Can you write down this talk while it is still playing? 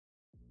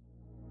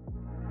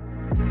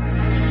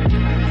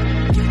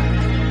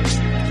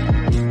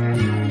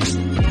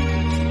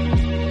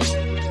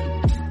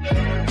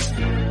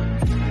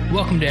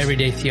to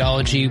Everyday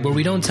Theology, where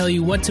we don't tell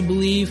you what to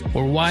believe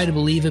or why to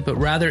believe it, but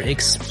rather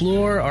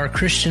explore our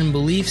Christian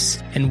beliefs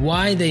and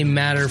why they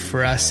matter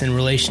for us in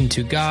relation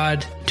to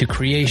God, to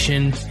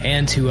creation,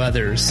 and to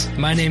others.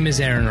 My name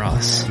is Aaron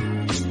Ross.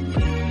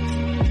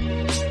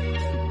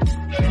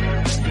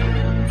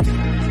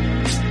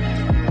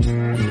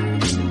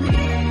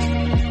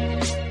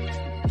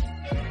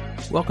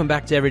 Welcome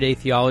back to Everyday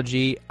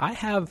Theology. I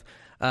have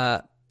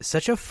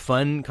such a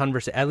fun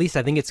conversation. At least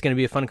I think it's going to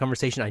be a fun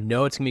conversation. I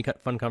know it's going to be a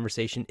fun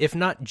conversation, if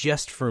not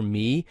just for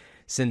me,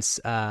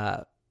 since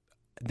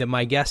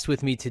my guest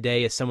with me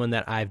today is someone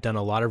that I've done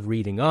a lot of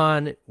reading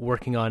on,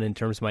 working on in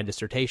terms of my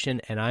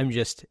dissertation, and I'm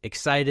just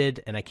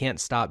excited, and I can't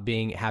stop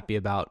being happy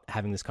about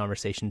having this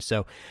conversation.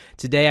 So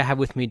today I have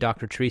with me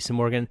Dr. Teresa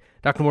Morgan.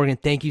 Dr. Morgan,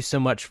 thank you so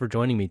much for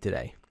joining me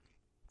today.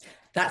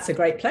 That's a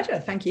great pleasure.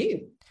 Thank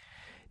you.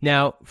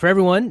 Now, for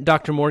everyone,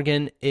 Dr.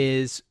 Morgan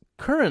is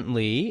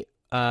currently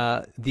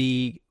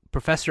the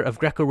professor of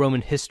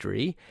Greco-Roman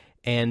history,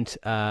 and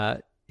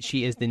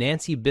she is the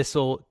Nancy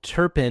Bissell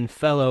Turpin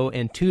Fellow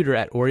and Tutor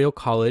at Oriel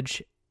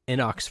College in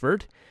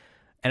Oxford.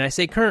 And I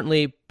say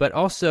currently, but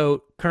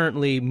also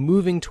currently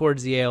moving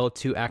towards Yale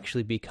to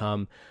actually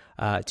become,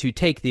 to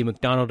take the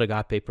MacDonald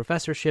Agape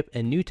Professorship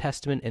in New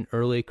Testament and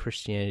Early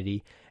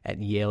Christianity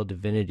at Yale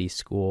Divinity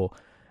School.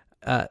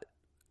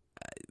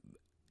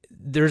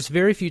 There's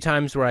very few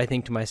times where I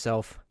think to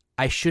myself,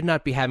 I should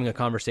not be having a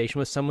conversation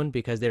with someone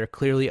because they're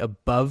clearly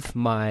above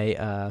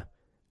my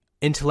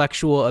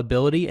intellectual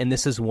ability, and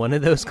this is one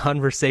of those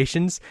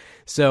conversations.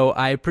 So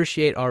I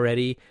appreciate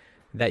already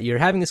that you're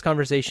having this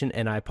conversation,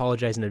 and I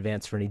apologize in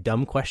advance for any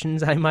dumb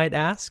questions I might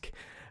ask.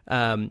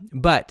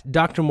 But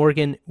Dr.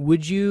 Morgan,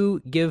 would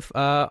you give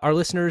our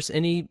listeners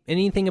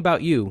anything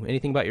about you,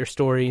 anything about your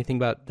story, anything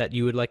about that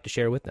you would like to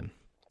share with them?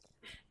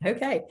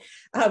 Okay.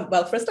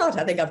 Well, for a start,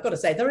 I think I've got to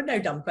say there are no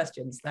dumb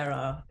questions. There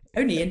are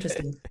only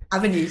interesting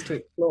avenues to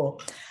explore.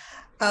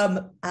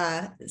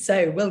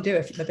 So we'll do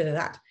a bit of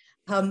that.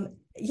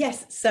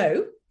 Yes.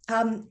 So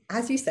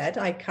as you said,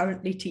 I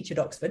currently teach at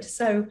Oxford.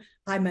 So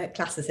I'm a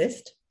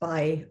classicist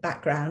by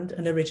background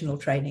and original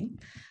training,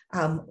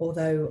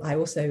 although I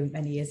also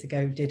many years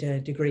ago did a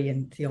degree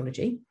in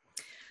theology.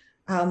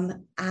 And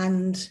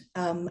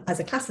as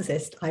a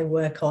classicist, I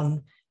work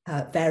on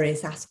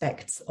various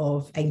aspects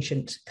of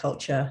ancient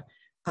culture,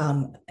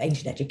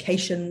 ancient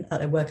education.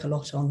 I work a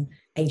lot on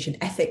ancient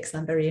ethics.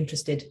 I'm very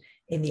interested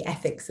in the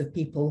ethics of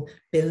people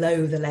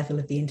below the level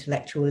of the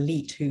intellectual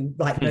elite who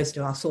write most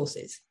of our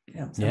sources.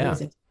 So I'm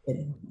always interested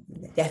in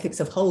the ethics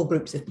of whole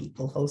groups of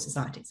people, whole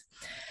societies.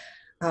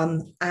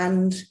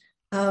 And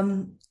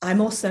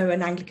I'm also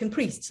an Anglican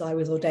priest, so I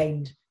was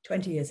ordained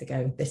 20 years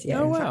ago this year.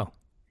 Oh,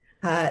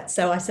 wow.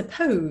 So I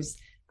suppose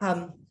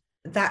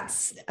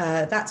that's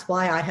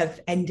why I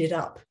have ended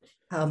up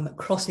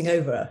crossing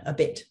over a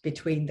bit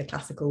between the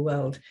classical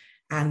world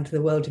and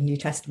the world of New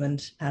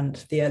Testament and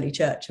the early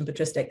church and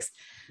patristics.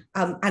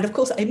 And of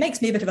course, it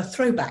makes me a bit of a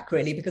throwback,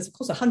 really, because of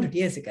course, 100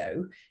 years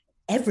ago,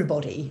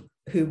 everybody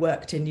who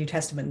worked in New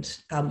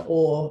Testament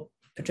or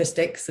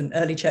patristics and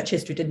early church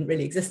history didn't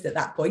really exist at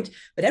that point,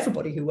 but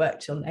everybody who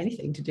worked on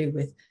anything to do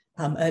with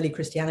early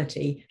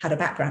Christianity had a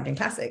background in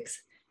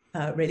classics.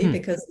 Really,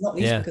 because not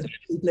least because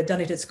people had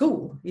done it at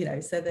school,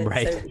 so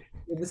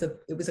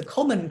it was a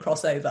common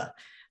crossover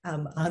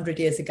 100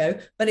 years ago,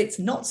 but it's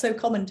not so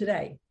common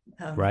today.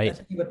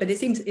 But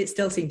it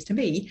still seems to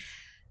me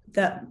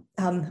that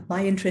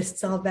my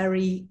interests are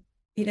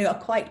are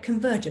quite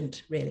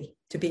convergent, really.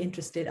 To be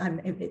interested,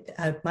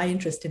 my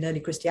interest in early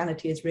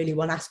Christianity is really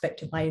one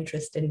aspect of my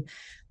interest in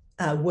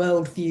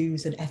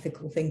worldviews and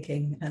ethical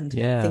thinking and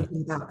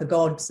thinking about the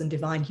gods and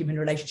divine human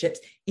relationships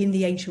in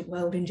the ancient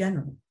world in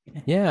general.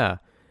 Yeah.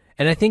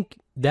 And I think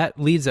that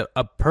leads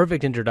a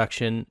perfect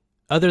introduction,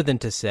 other than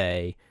to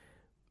say,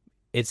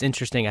 it's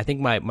interesting. I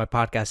think my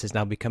podcast is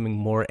now becoming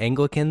more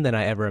Anglican than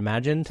I ever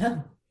imagined,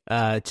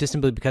 just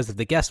simply because of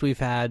the guests we've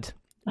had.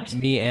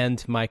 Me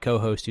and my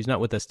co-host, who's not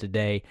with us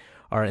today,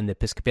 are in the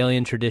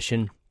Episcopalian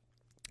tradition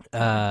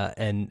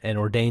and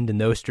ordained in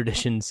those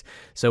traditions.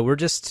 So we're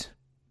just...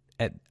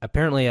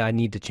 apparently I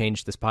need to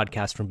change this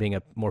podcast from being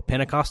a more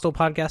Pentecostal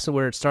podcast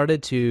where it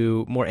started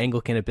to more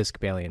Anglican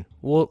Episcopalian.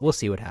 We'll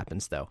see what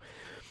happens though.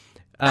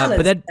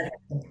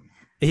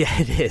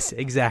 It is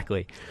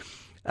exactly.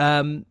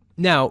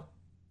 Now,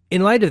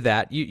 in light of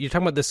that, you're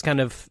talking about this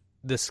kind of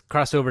this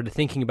crossover to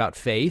thinking about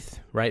faith,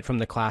 right, from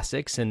the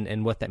classics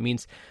and what that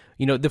means.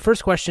 The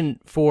first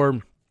question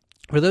for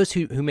those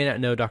who may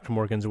not know Dr.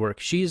 Morgan's work,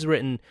 she's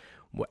written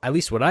at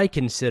least what I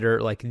consider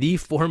like the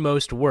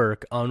foremost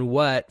work on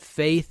what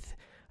faith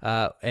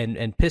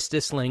and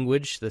pistis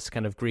language, this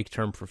kind of Greek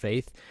term for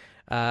faith,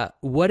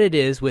 what it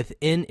is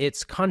within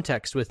its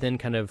context, within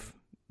kind of,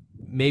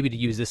 maybe to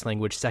use this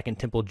language, Second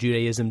Temple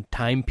Judaism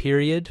time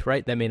period,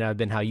 right? That may not have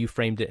been how you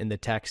framed it in the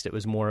text. It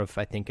was more of,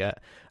 I think, a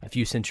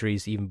few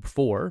centuries even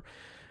before.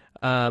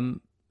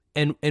 And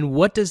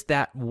what does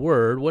that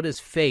word, what does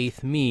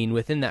faith mean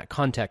within that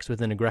context,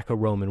 within a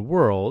Greco-Roman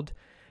world?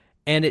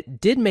 And it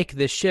did make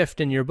this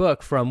shift in your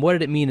book from what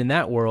did it mean in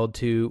that world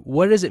to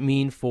what does it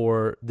mean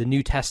for the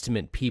New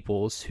Testament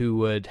peoples who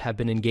would have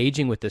been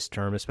engaging with this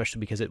term, especially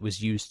because it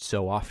was used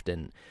so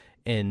often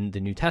in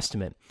the New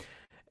Testament.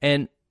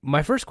 And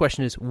my first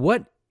question is,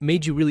 what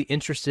made you really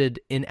interested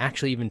in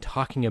actually even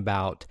talking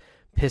about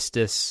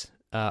pistis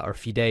or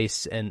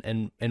fides,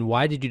 and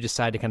why did you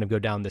decide to kind of go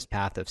down this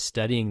path of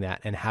studying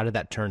that, and how did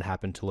that turn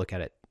happen to look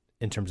at it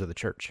in terms of the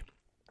church?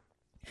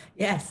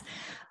 Yes.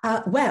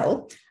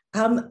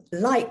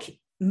 Like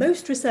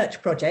most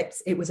research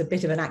projects, it was a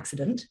bit of an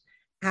accident.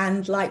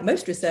 And like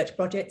most research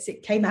projects,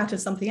 it came out of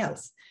something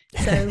else.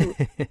 So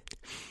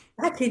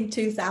back in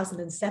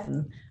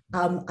 2007,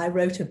 I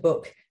wrote a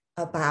book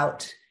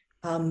about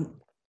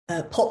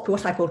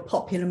what I called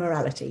popular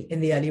morality in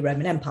the early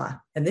Roman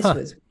Empire. And this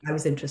was, I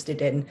was interested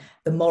in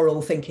the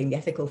moral thinking, the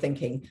ethical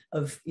thinking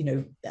of,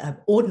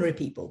 ordinary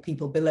people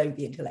below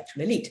the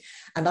intellectual elite.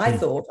 And I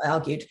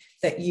argued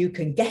that you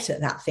can get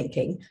at that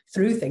thinking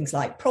through things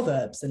like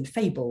proverbs and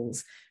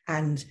fables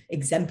and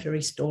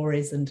exemplary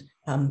stories and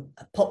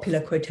popular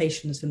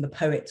quotations from the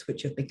poets,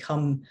 which have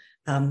become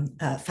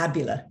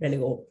fabular, really,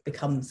 or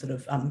become sort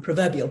of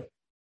proverbial,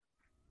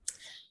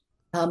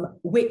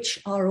 which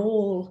are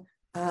all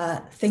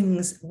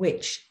things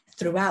which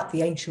throughout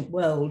the ancient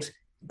world,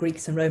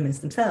 Greeks and Romans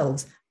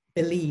themselves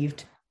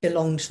believed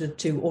belonged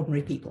to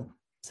ordinary people.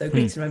 So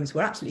Greeks and Romans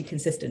were absolutely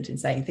consistent in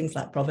saying things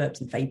like proverbs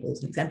and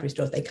fables and exemplary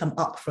stories, they come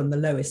up from the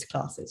lowest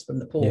classes, from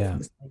the poor, from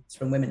the slaves,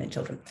 from women and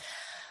children.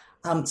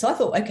 So I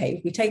thought, okay,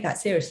 if we take that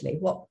seriously,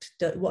 what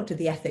do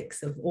the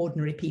ethics of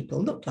ordinary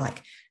people look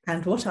like?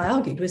 And what I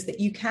argued was that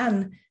you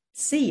can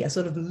see a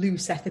sort of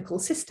loose ethical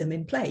system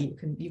in play.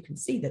 You can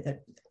see that the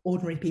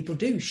ordinary people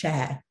do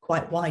share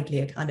quite widely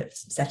a kind of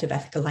set of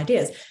ethical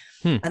ideas.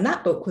 And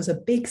that book was a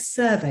big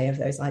survey of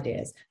those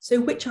ideas. So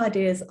which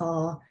ideas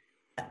are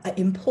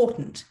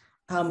important,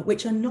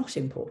 which are not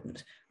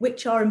important,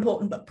 which are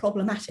important but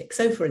problematic.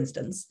 So for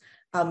instance,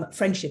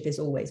 friendship is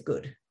always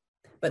good,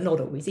 but not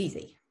always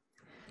easy.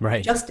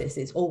 Right. Justice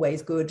is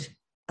always good,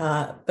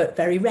 but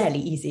very rarely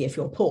easy if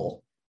you're poor.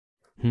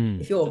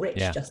 If you're rich,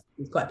 justice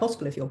is quite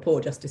possible. If you're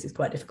poor, justice is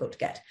quite difficult to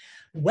get.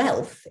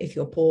 Wealth, if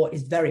you're poor,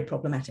 is very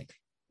problematic.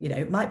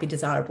 It might be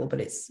desirable,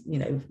 but it's,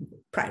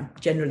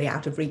 generally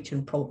out of reach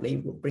and probably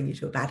will bring you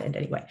to a bad end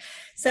anyway.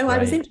 So I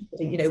was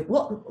interested in,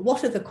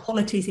 what are the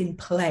qualities in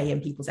play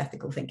in people's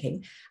ethical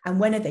thinking,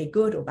 and when are they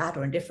good or bad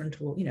or indifferent,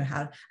 or,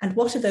 how, and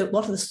what are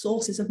the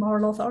sources of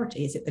moral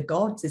authority? Is it the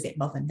gods? Is it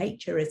Mother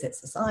Nature? Is it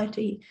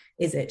society?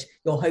 Is it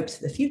your hopes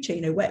for the future?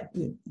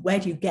 Where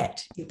do you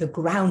get the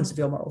grounds of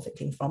your moral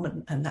thinking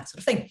from, and that sort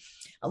of thing?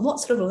 And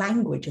what sort of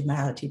language of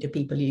morality do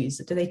people use?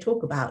 Do they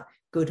talk about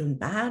good and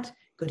bad,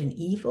 good and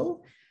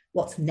evil?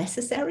 What's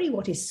necessary?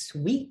 What is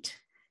sweet?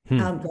 The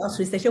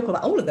answer is they talk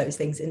about all of those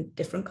things in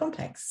different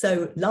contexts.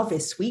 So love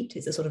is sweet,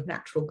 it's a sort of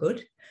natural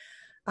good,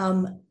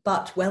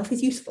 but wealth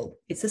is useful,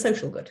 it's a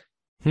social good.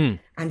 And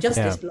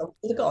justice belongs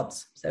to the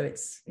gods. So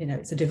it's,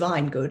 it's a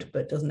divine good,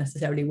 but doesn't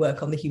necessarily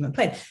work on the human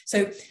plane.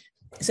 So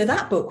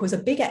that book was a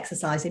big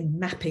exercise in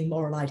mapping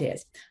moral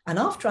ideas. And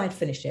after I'd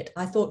finished it,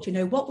 I thought,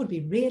 what would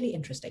be really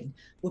interesting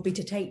would be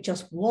to take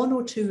just one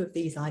or two of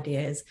these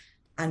ideas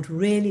and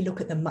really look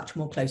at them much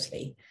more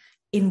closely.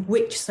 In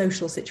which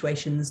social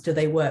situations do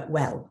they work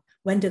well?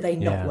 When do they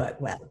not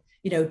work well?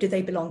 Do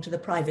they belong to the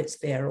private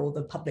sphere or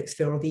the public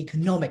sphere or the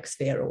economic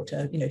sphere, or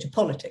to, to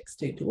politics?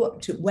 To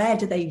where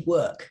do they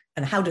work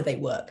and how do they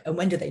work, and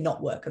when do they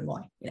not work and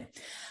why?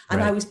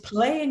 And I was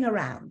playing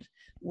around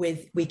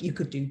with you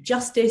could do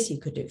justice,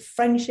 you could do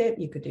friendship,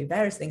 you could do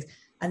various things,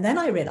 and then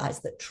I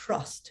realized that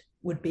trust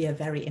would be a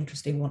very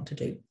interesting one to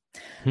do,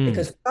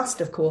 because trust,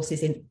 of course,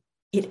 is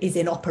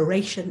in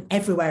operation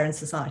everywhere in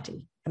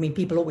society. I mean,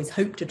 people always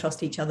hope to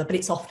trust each other, but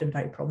it's often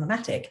very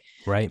problematic.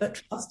 Right. But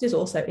trust is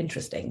also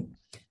interesting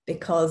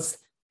because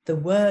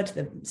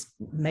the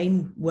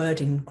main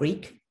word in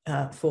Greek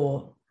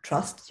for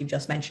trust, you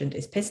just mentioned,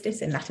 is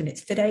pistis. In Latin,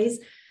 it's fides.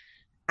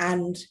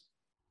 And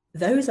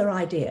those are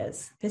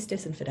ideas,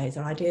 pistis and fides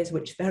are ideas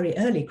which very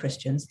early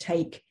Christians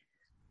take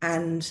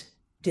and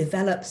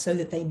develop so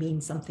that they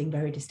mean something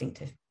very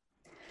distinctive.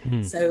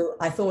 So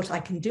I thought I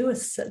can do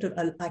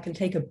I can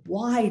take a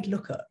wide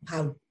look at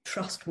how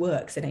trust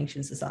works in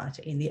ancient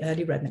society in the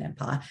early Roman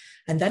Empire.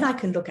 And then I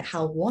can look at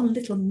how one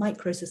little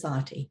micro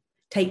society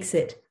takes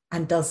it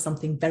and does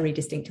something very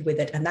distinctive with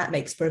it. And that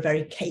makes for a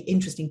very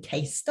interesting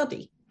case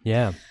study.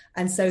 Yeah.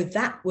 And so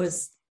that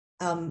was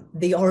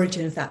the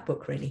origin of that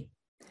book, really.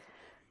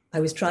 I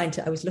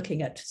was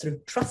looking at sort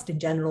of trust in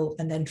general,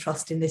 and then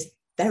trust in this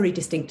very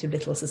distinctive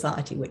little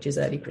society, which is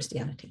early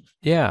Christianity.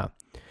 Yeah.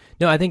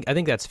 No, I think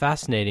that's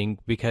fascinating,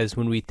 because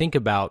when we think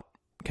about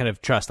kind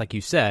of trust, like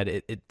you said,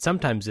 it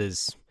sometimes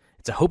it's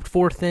a hoped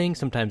for thing.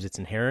 Sometimes it's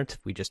inherent.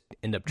 We just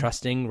end up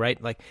trusting,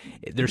 right? Like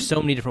there's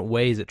so many different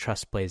ways that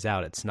trust plays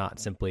out. It's not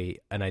simply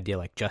an idea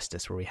like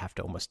justice where we have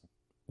to almost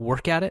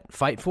work at it,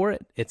 fight for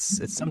it. It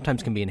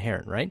sometimes can be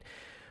inherent, right?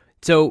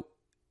 So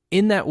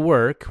in that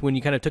work, when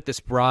you kind of took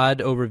this broad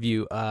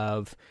overview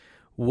of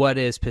what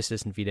is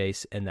pistis and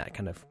fides in that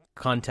kind of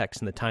context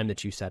and the time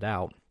that you set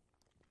out,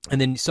 and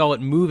then you saw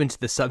it move into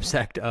the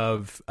subsect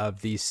of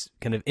these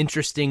kind of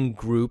interesting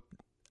group,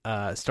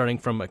 starting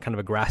from a kind of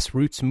a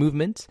grassroots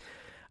movement.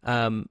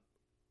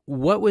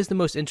 What was the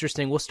most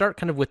interesting? We'll start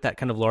kind of with that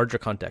kind of larger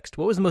context.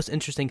 What was the most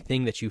interesting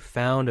thing that you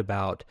found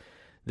about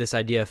this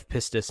idea of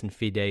pistis and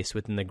fides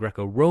within the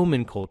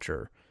Greco-Roman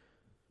culture?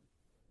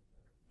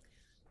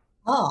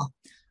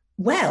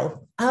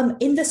 Well,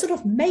 in the sort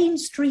of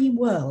mainstream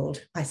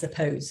world, I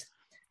suppose,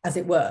 as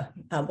it were,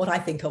 what I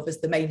think of as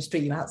the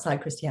mainstream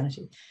outside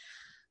Christianity,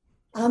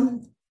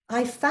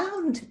 I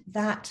found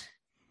that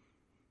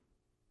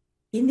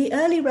in the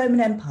early Roman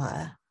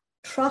Empire,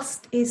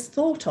 trust is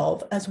thought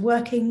of as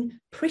working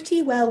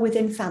pretty well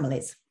within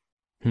families.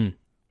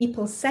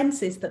 People's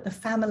sense is that the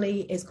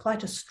family is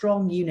quite a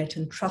strong unit,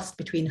 and trust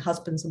between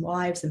husbands and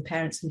wives and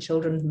parents and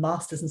children,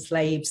 masters and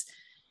slaves,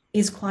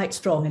 is quite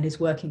strong and is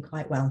working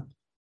quite well.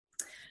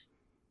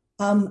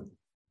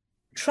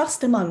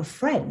 Trust among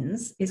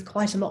friends is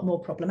quite a lot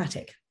more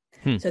problematic.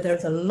 So there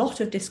is a lot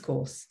of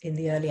discourse in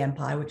the early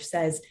empire which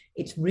says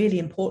it's really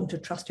important to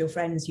trust your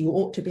friends. You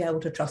ought to be able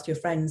to trust your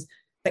friends,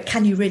 but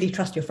can you really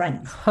trust your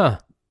friends?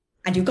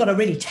 And you've got to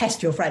really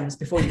test your friends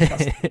before you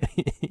trust them.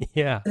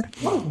 Yeah.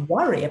 There's a lot of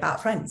worry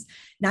about friends.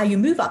 Now you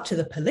move up to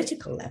the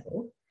political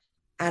level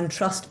and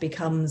trust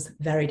becomes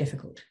very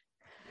difficult.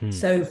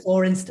 So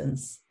for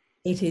instance,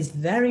 it is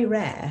very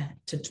rare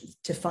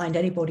to find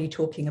anybody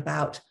talking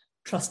about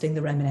trusting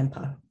the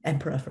Roman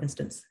emperor, for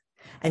instance.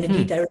 And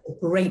indeed, there is a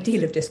great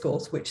deal of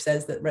discourse which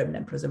says that Roman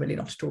emperors are really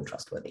not at all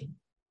trustworthy.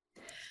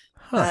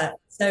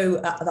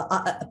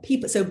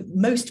 So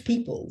most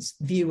people's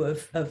view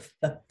of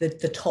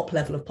the top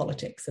level of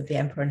politics of the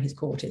emperor and his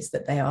court is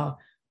that they are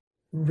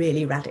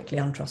really radically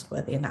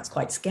untrustworthy, and that's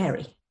quite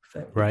scary.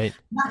 Right.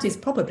 That is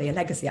probably a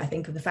legacy, I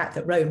think, of the fact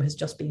that Rome has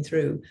just been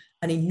through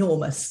an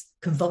enormous,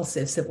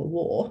 convulsive civil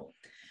war,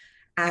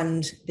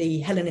 and the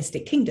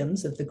Hellenistic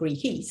kingdoms of the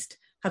Greek East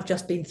have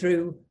just been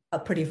through a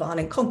pretty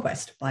violent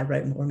conquest by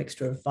Rome, or a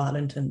mixture of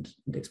violent and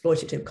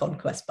exploitative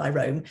conquest by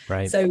Rome.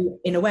 Right. So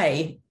in a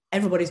way,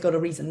 everybody's got a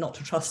reason not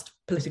to trust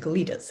political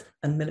leaders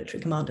and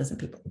military commanders and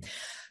people.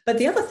 But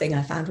the other thing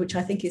I found, which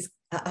I think is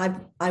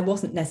I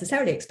wasn't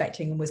necessarily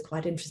expecting and was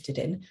quite interested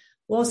in,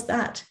 was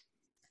that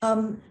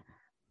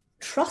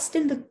trust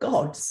in the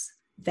gods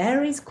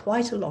varies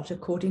quite a lot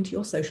according to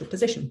your social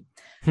position.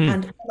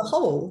 And on the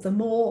whole, the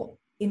more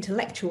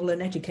intellectual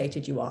and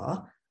educated you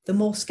are, the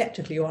more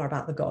skeptical you are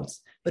about the gods.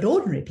 But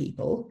ordinary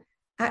people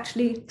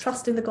actually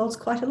trust in the gods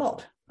quite a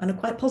lot and are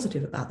quite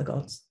positive about the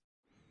gods.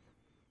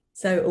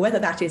 So whether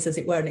that is, as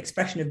it were, an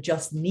expression of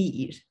just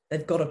need,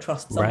 they've got to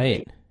trust somebody.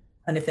 Right.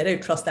 And if they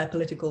don't trust their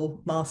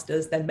political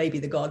masters, then maybe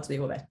the gods are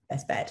your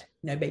best bet.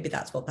 Maybe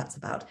that's what that's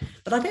about.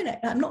 But I don't know.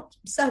 I'm not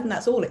certain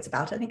that's all it's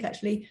about. I think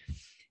actually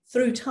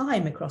through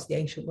time across the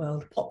ancient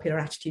world, popular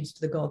attitudes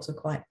to the gods are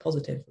quite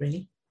positive,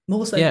 really.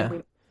 More so than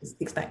we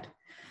expect.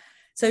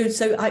 So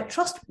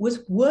trust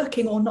was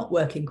working or not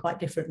working quite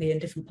differently in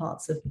different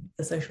parts of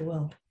the social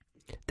world.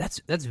 That's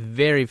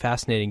very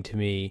fascinating to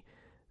me,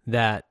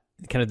 that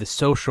kind of the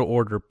social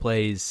order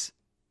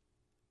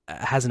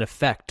has an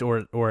effect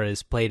or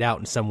is played out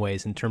in some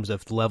ways in terms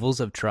of levels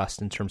of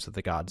trust in terms of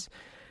the gods.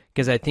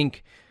 Because I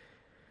think,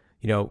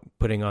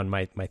 putting on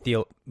my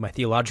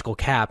theological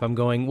cap, I'm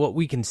going, well,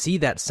 we can see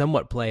that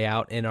somewhat play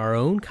out in our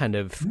own kind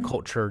of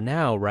culture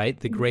now, right?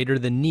 The greater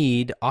the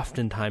need,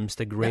 oftentimes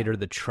the greater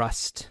the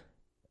trust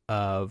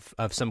of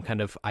some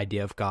kind of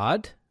idea of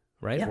God,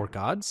 right? Or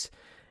gods.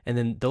 And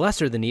then the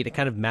lesser the need, it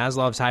kind of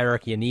Maslow's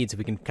hierarchy of needs, if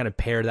we can kind of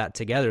pair that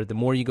together, the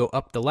more you go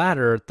up the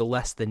ladder, the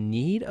less the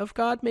need of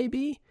God may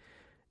be.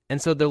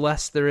 And so the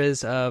less there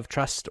is of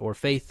trust or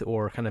faith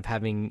or kind of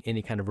having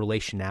any kind of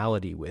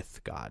relationality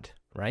with God,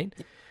 right?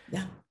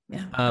 Yeah.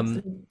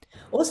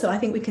 Also, I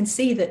think we can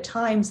see that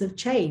times of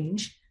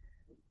change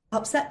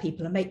upset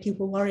people and make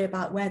people worry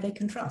about where they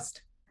can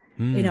trust.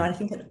 I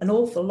think an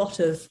awful lot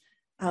of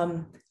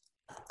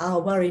our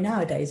worry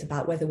nowadays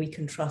about whether we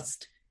can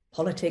trust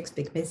politics,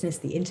 big business,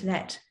 the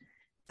internet,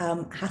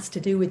 has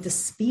to do with the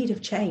speed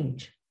of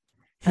change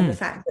and the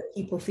fact that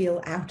people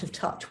feel out of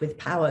touch with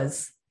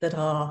powers that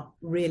are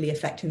really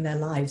affecting their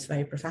lives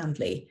very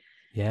profoundly.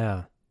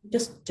 Yeah.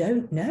 Just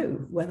don't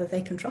know whether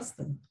they can trust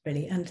them,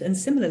 really. And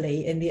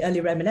similarly, in the early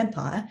Roman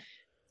Empire,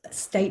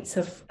 states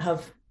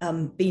have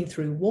been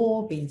through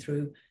war, been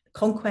through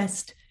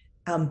conquest,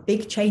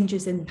 big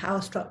changes in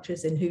power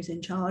structures and who's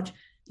in charge.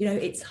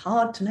 It's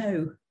hard to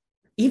know,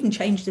 even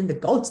changes in the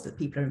gods that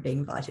people are being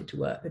invited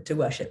to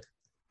worship.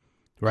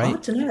 Right.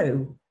 Hard to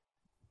know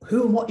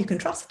who and what you can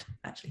trust,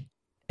 actually.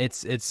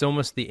 It's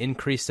almost the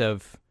increase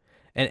of,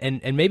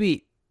 and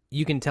maybe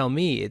you can tell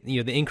me, the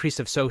increase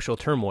of social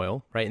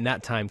turmoil, right? In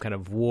that time, kind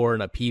of war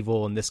and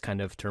upheaval and this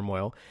kind of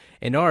turmoil.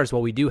 In ours,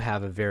 while we do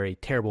have a very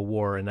terrible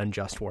war and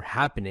unjust war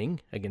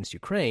happening against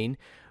Ukraine,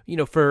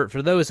 for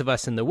those of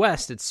us in the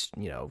West, it's,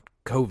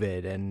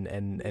 COVID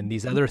and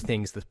these other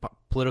things, the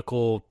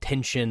political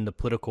tension, the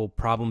political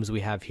problems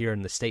we have here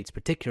in the States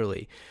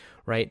particularly,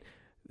 right?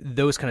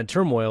 Those kind of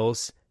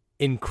turmoils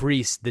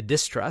increase the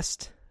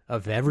distrust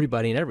of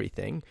everybody and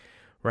everything,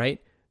 right?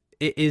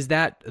 is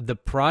that the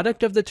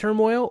product of the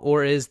turmoil,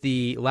 or is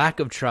the lack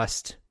of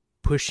trust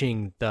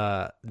pushing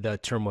the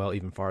turmoil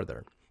even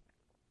farther?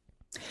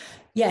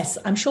 Yes,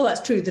 I'm sure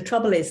that's true. The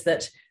trouble is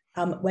that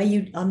where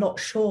you are not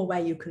sure where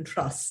you can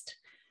trust,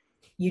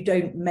 you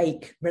don't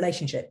make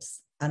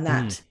relationships, and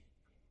that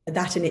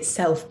in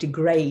itself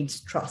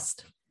degrades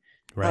trust.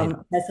 Right.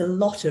 There's a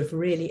lot of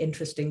really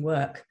interesting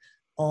work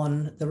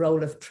on the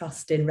role of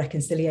trust in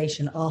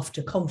reconciliation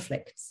after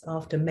conflicts,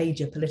 after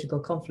major political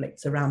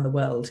conflicts around the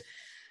world.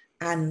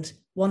 And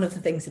one of the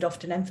things it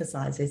often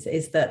emphasizes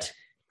is that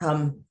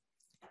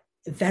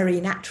very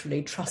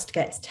naturally, trust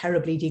gets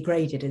terribly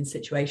degraded in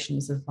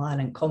situations of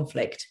violent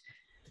conflict.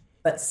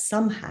 But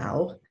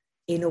somehow,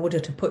 in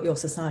order to put your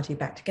society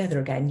back together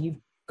again,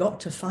 you've got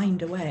to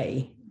find a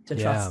way to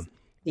trust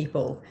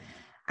people.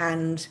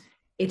 And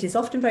it is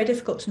often very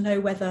difficult to know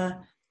whether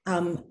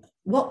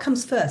what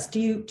comes first. Do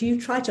you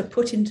try to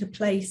put into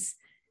place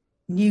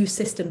new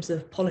systems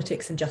of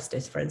politics and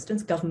justice, for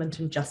instance, government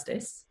and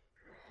justice,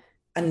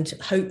 and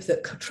hope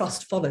that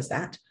trust follows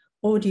that?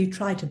 Or do you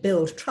try to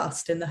build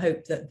trust in the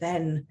hope that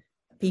then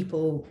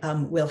people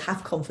will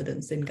have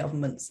confidence in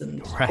governments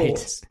and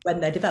courts when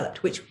they're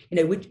developed? Which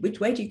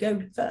way do you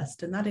go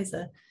first? And that is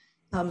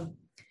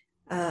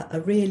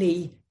a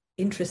really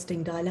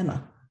interesting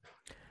dilemma,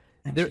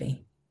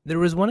 actually. There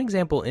was one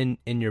example in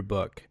your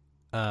book,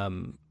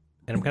 and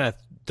I'm kind of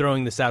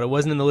throwing this out. It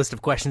wasn't in the list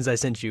of questions I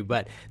sent you,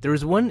 but there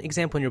was one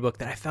example in your book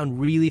that I found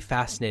really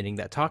fascinating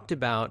that talked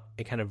about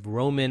a kind of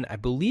Roman, I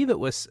believe it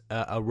was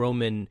a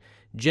Roman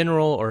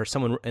general or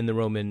someone in the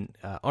Roman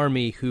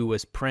army who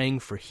was praying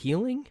for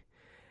healing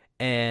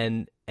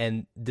and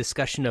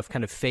discussion of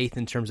kind of faith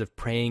in terms of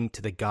praying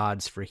to the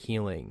gods for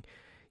healing.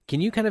 Can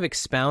you kind of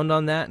expound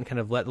on that and kind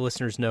of let the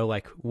listeners know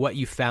like what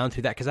you found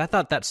through that? Because I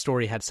thought that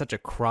story had such a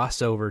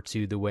crossover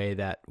to the way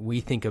that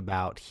we think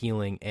about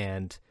healing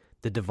and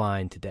the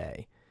divine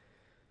today.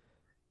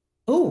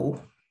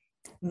 Oh,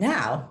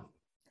 now,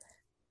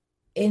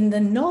 in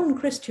the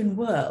non-Christian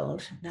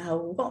world, now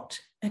what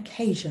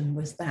occasion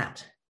was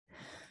that?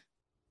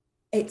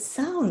 It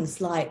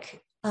sounds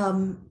like,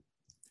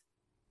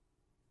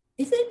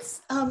 is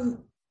it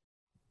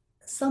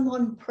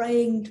someone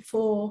praying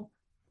for,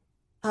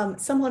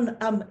 someone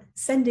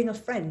sending a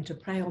friend to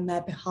pray on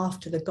their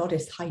behalf to the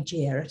goddess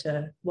Hygeia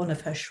at one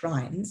of her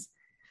shrines?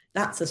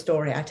 That's a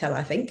story I tell,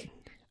 I think,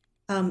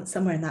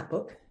 somewhere in that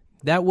book.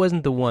 That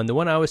wasn't the one. The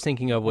one I was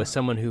thinking of was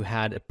someone who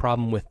had a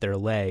problem with their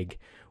leg,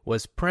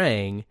 was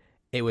praying,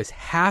 it was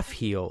half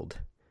healed,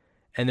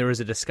 and there was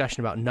a discussion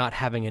about not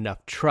having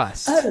enough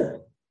trust.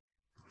 Oh.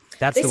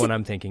 That's the one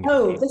I'm thinking of.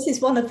 Oh, this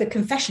is one of the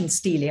confession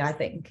stelae, I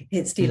think.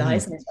 It's stelae,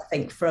 isn't it? I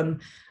think from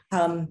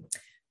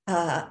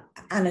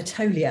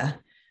Anatolia,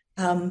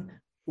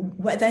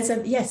 where there's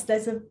an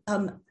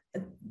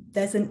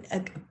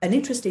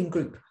interesting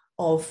group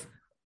of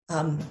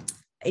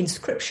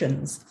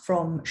inscriptions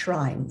from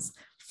shrines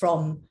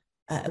from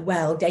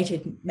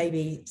dated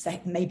maybe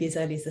as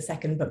early as the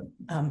second, but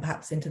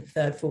perhaps into the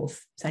third,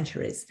 fourth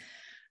centuries,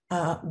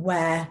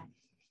 where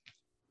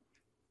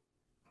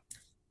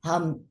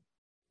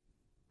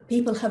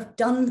people have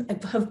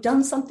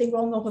done something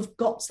wrong or have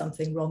got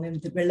something wrong in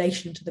the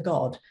relation to the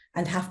god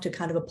and have to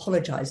kind of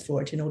apologize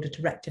for it in order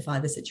to rectify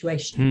the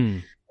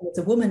situation. There's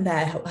a woman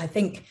there who I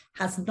think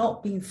has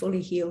not been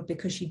fully healed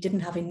because she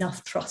didn't have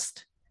enough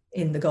trust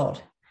in the god.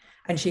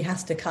 And she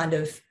has to kind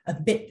of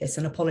admit this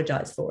and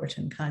apologize for it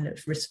and kind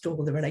of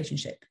restore the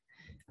relationship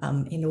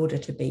in order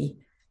to be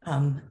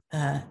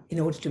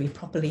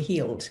properly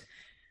healed.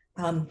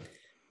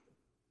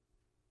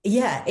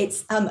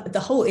 It's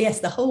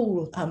the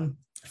whole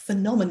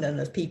phenomenon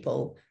of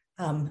people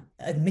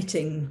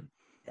admitting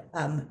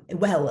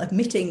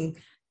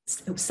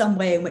some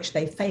way in which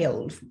they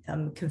failed,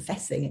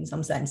 confessing in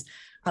some sense,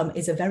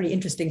 is a very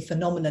interesting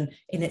phenomenon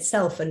in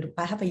itself. And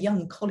I have a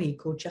young colleague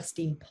called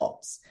Justine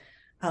Potts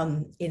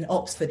in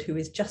Oxford who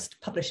is just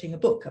publishing a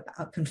book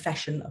about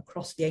confession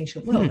across the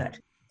ancient world.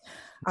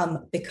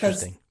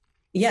 Because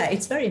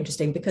it's very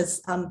interesting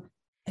because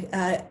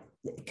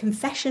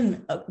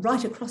confession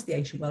right across the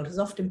ancient world has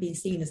often been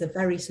seen as a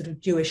very sort of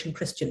Jewish and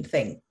Christian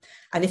thing.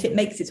 And if it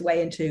makes its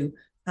way into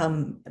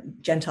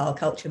Gentile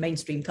culture,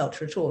 mainstream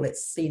culture at all,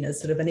 it's seen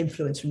as sort of an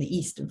influence from the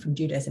East and from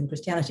Judaism and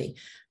Christianity.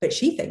 But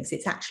she thinks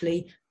it's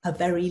actually a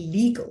very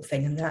legal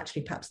thing. And that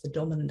actually perhaps the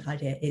dominant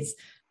idea is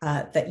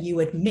that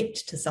you admit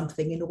to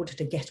something in order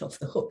to get off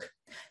the hook.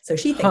 So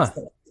she thinks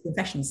that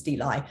confession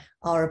stelae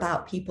are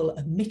about people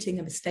admitting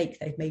a mistake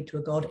they've made to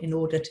a god in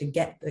order to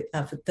get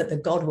that the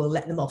god will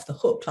let them off the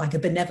hook, like a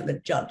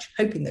benevolent judge,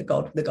 hoping that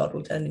the god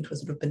will turn into a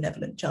sort of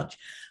benevolent judge,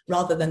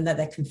 rather than that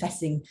they're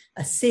confessing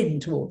a sin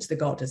towards the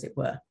god, as it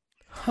were.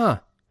 And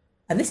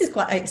this is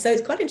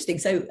it's quite interesting.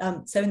 So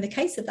in the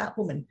case of that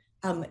woman,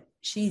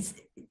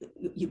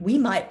 we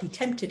might be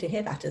tempted to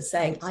hear that as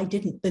saying, I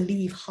didn't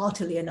believe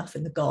heartily enough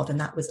in the god, and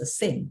that was a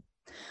sin.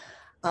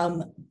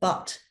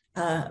 But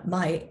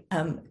my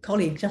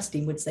colleague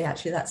Justine would say,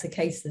 actually, that's a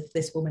case of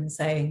this woman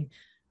saying,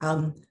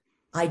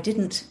 I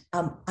didn't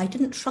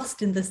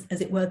trust in this, as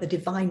it were, the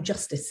divine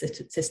justice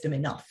system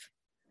enough.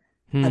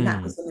 And that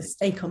Hmm. was a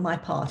mistake on my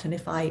part. And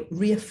if I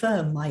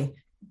reaffirm my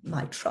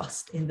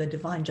trust in the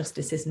divine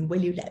justices, and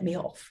will you let me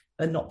off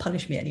and not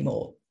punish me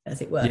anymore,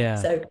 as it were? Yeah.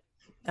 So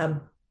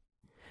um,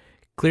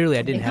 Clearly, I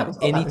I didn't think that have was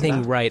what that was anything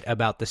about. right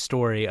about the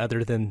story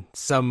other than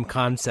some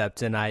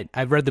concept. And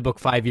I've read the book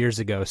 5 years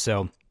ago,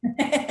 so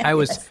I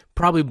was Yes.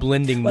 probably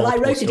blending Well, I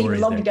multiple wrote it even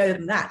stories long there. ago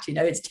than that.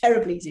 It's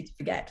terribly easy to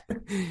forget.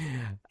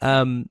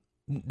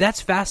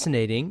 That's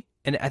fascinating,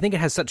 and I think it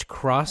has such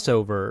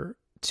crossover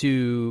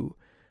to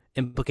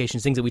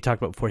implications, things that we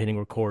talked about before hitting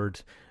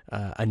record,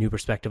 a new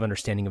perspective,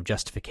 understanding of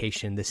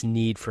justification, this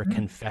need for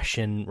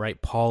confession,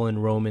 right? Paul in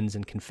Romans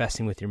and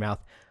confessing with your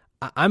mouth.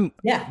 I'm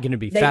Yeah. going to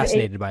be It,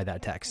 fascinated by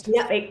that text.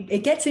 yeah,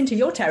 it gets into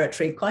your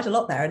territory quite a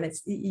lot there, and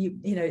it's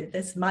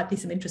there's might be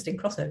some interesting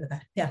crossover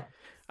there. Yeah.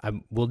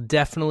 I will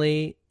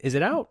definitely. Is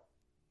it out?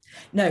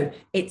 No,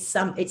 it's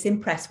in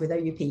press with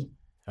OUP,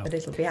 Oh, but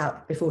it'll be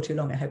out before too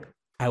long, I hope.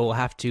 I will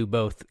have to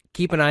both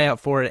keep an eye out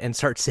for it and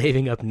start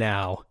saving up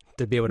now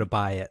to be able to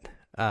buy it.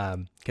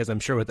 Because I'm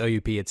sure with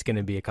OUP, it's going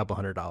to be a couple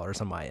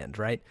 $100 on my end,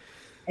 right?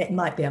 It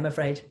might be, I'm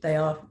afraid. They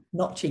are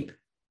not cheap.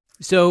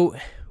 So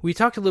we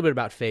talked a little bit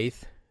about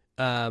faith.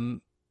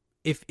 Um,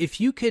 if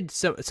you could,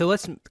 so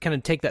let's kind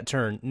of take that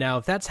turn now.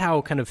 If that's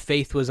how kind of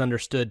faith was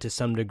understood to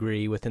some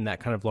degree within that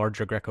kind of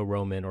larger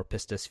Greco-Roman or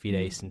pistis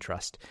fides and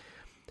trust,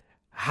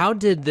 how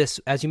did this,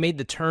 as you made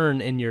the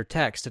turn in your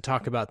text to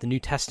talk about the New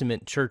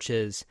Testament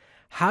churches,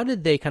 how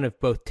did they kind of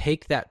both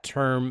take that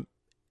term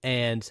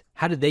and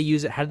how did they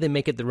use it? How did they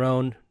make it their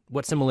own?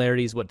 What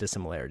similarities, what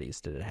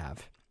dissimilarities did it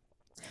have?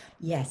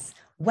 Yes.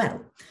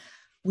 Well,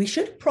 we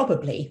should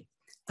probably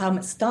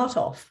start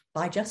off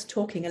by just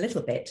talking a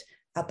little bit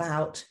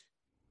about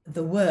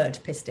the word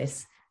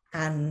pistis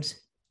and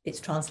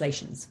its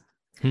translations.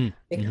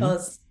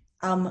 Because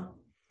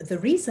the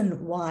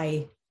reason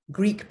why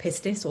Greek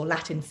pistis or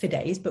Latin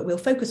fides, but we'll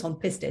focus on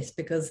pistis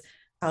because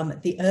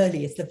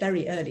the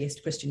very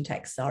earliest Christian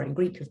texts are in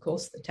Greek, of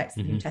course. The texts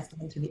of the New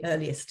Testament are the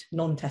earliest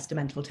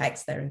non-testamental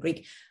texts, they're in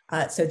Greek.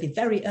 So the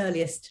very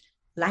earliest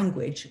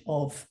language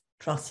of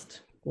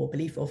trust or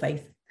belief or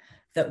faith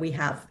that we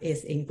have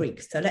is in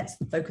Greek. So let's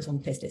focus on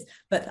pistis.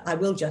 But I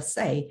will just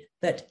say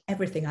that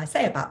everything I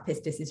say about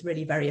pistis is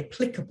really very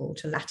applicable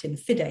to Latin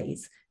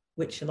fides,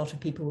 which a lot of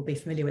people will be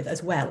familiar with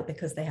as well,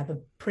 because they have a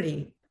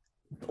pretty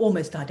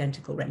almost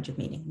identical range of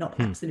meaning, not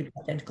absolutely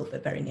identical,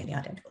 but very nearly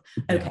identical.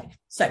 Okay,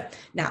 so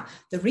now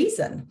the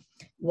reason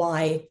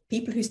why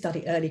people who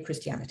study early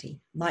Christianity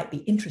might be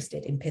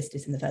interested in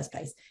pistis in the first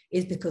place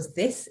is because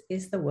this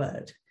is the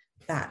word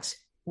that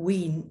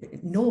we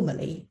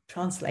normally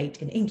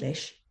translate in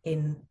English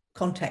in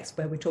context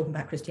where we're talking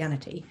about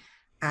Christianity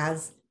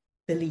as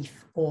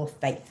belief or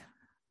faith.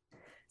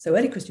 So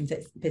early Christian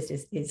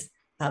pistis is,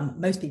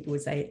 most people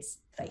would say it's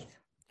faith.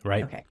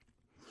 Right. Okay.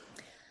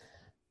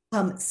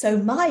 So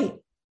my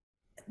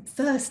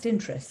first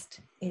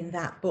interest in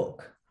that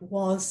book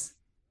was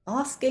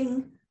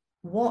asking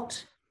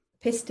what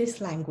pistis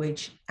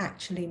language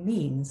actually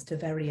means to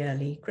very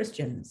early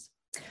Christians.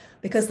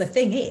 Because the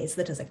thing is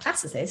that as a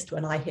classicist,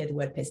 when I hear the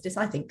word pistis,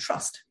 I think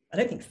trust. I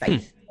don't think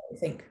faith. I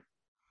think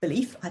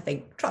belief. I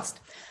think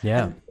trust.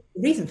 Yeah. And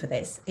the reason for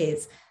this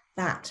is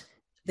that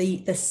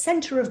the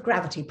center of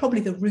gravity, probably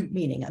the root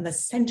meaning and the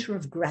center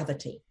of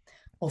gravity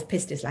of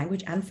pistis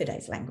language and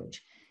fides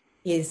language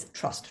is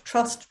trust,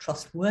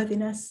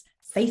 trustworthiness,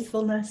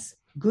 faithfulness,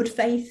 good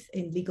faith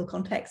in legal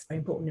context, very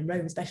important in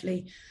Rome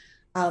especially.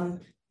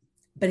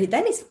 But it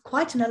then is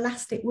quite an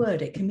elastic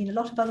word. It can mean a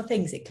lot of other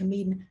things. It can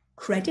mean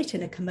credit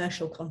in a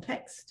commercial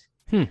context.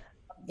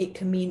 It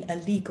can mean a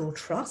legal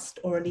trust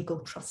or a legal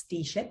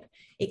trusteeship.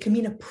 It can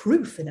mean a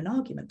proof in an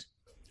argument.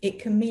 It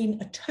can mean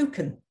a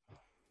token.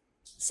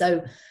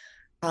 So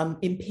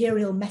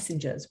imperial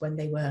messengers, when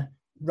they were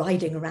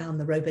riding around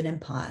the Roman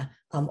Empire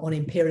on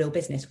imperial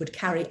business, would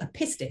carry a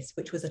pistis,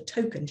 which was a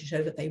token to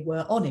show that they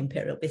were on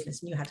imperial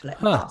business and you had to let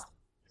them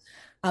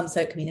pass.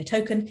 So it can mean a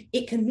token.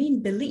 It can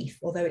mean belief,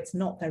 although it's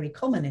not very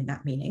common in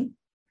that meaning.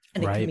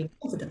 And it can mean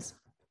confidence.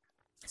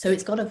 So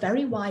it's got a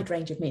very wide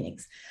range of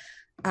meanings.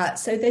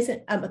 So there's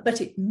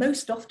but it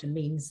most often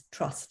means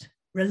trust,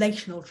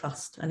 relational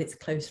trust, and its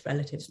close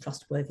relatives,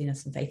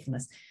 trustworthiness and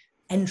faithfulness,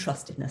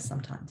 entrustedness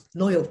sometimes,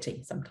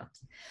 loyalty sometimes.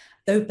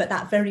 But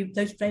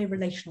those very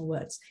relational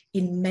words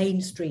in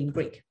mainstream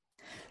Greek.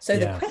 So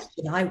the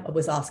question I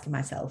was asking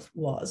myself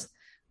was,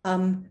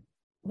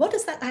 what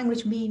does that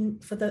language mean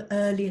for the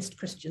earliest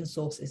Christian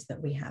sources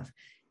that we have?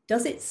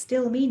 Does it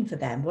still mean for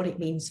them what it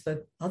means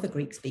for other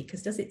Greek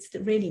speakers? Does it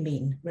really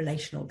mean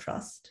relational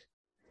trust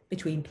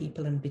between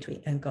people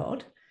and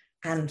God,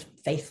 and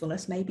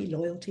faithfulness, maybe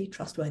loyalty,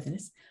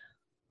 trustworthiness?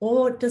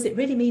 Or does it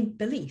really mean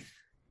belief,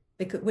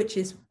 which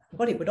is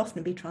what it would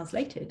often be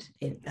translated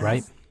in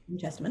as New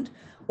Testament?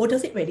 Or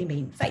does it really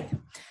mean faith?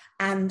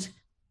 And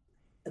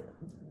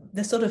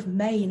the sort of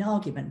main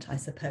argument, I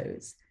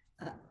suppose,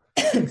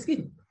 excuse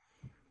me,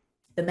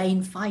 the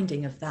main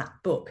finding of that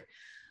book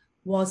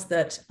was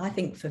that I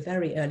think for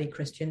very early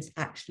Christians,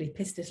 actually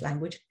pistis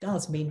language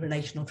does mean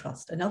relational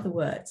trust. In other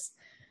words,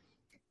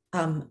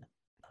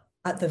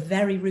 at the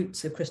very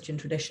roots of Christian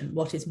tradition,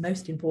 what is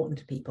most important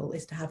to people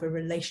is to have a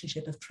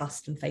relationship of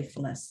trust and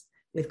faithfulness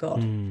with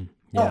God,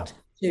 not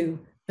to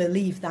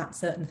believe that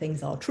certain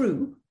things are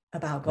true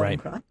about God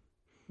and Christ,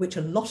 which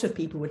a lot of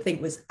people would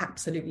think was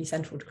absolutely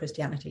central to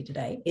Christianity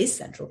today, is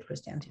central to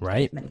Christianity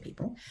today for many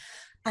people,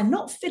 and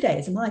not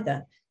fideism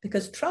either,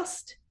 because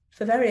trust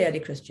for very early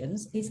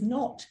Christians is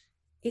not,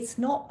 it's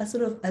not a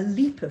sort of a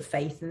leap of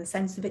faith in the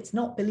sense of it's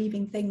not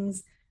believing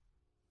things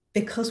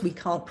because we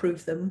can't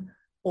prove them,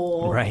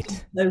 or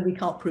no, we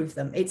can't prove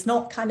them. It's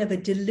not kind of a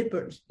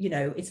deliberate,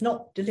 it's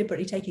not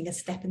deliberately taking a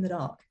step in the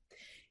dark.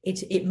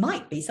 It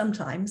might be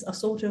sometimes a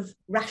sort of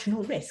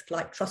rational risk,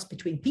 like trust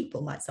between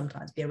people might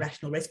sometimes be a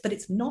rational risk, but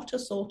it's not a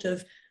sort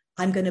of,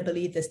 I'm going to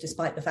believe this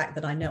despite the fact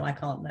that I know I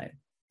can't know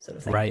sort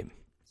of thing. Right.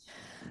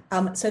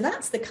 So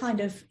that's the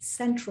kind of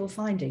central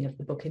finding of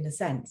the book, in a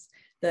sense,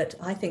 that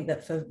I think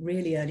that for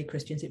really early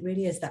Christians, it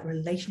really is that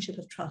relationship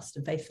of trust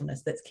and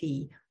faithfulness that's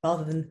key,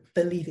 rather than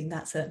believing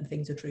that certain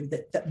things are true,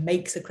 that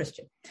makes a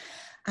Christian.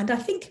 And I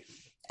think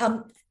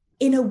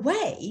in a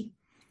way,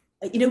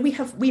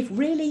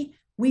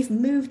 we've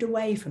moved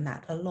away from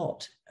that a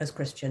lot as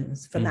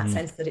Christians, from that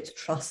sense that it's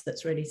trust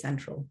that's really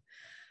central.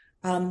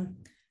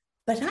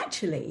 But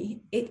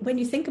actually, when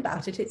you think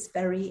about it, it's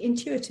very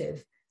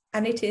intuitive.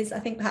 And it is, I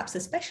think, perhaps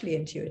especially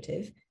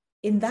intuitive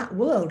in that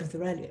world of the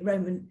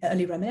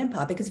early Roman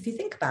Empire, because if you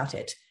think about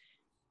it,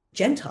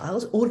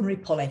 Gentiles, ordinary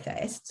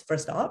polytheists, for a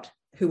start,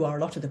 who are a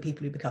lot of the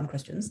people who become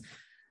Christians,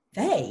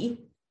 they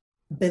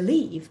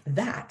believe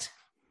that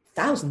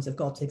thousands of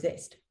gods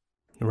exist.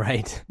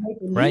 Right.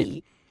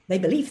 They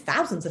believe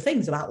thousands of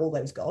things about all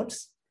those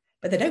gods,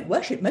 but they don't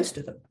worship most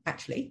of them,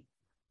 actually.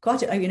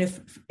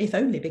 If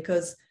only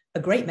because a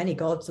great many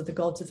gods are the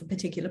gods of a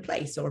particular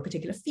place or a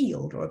particular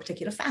field or a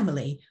particular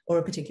family or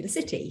a particular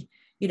city.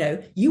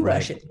 You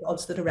worship the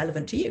gods that are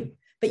relevant to you,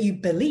 but you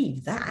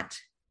believe that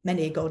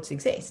many gods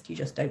exist. You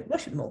just don't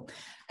worship them all.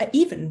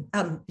 Even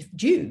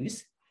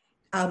Jews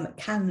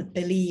can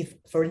believe,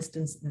 for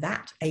instance,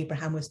 that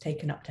Abraham was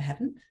taken up to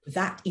heaven,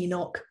 that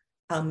Enoch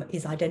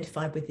is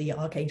identified with the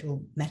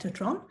archangel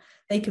Metatron.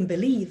 They can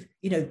believe,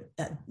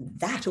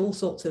 that all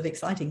sorts of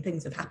exciting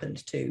things have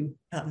happened to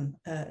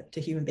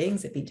human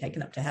beings. They've been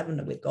taken up to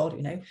heaven with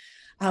God,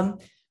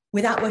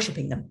 without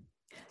worshipping them.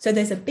 So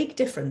there's a big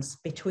difference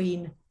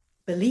between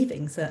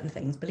believing certain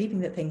things,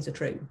 believing that things are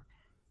true,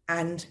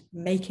 and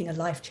making a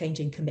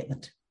life-changing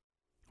commitment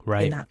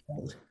in that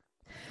world.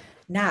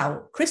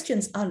 Now,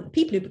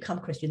 people who become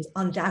Christians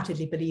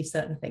undoubtedly believe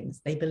certain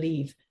things. They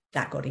believe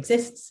that God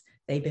exists.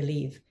 They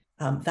believe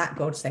that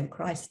God sent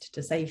Christ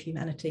to save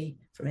humanity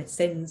from its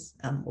sins,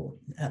 or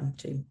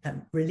to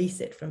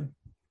release it from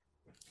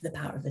the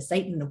power of the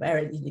Satan, where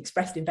it is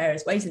expressed in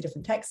various ways in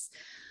different texts.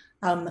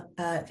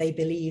 They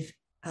believe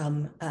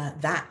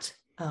that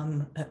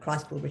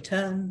Christ will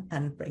return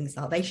and bring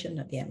salvation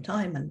at the end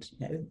time,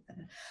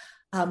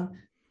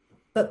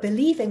 but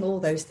believing all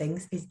those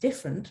things is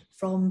different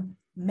from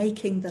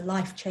making the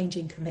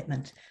life-changing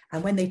commitment.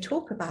 And when they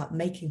talk about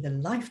making the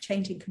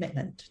life-changing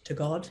commitment to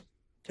God,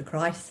 to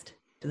Christ,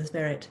 to the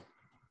Spirit,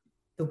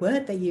 the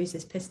word they use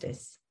is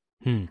pistis.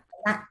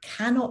 That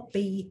cannot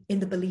be in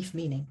the belief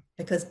meaning,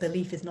 because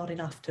belief is not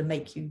enough to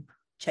make you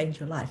change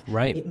your life.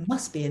 It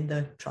must be in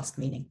the trust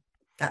meaning.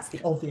 That's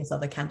the obvious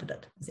other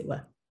candidate, as it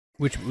were.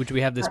 Which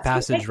we have this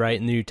passage, right,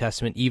 in the New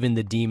Testament, even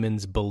the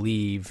demons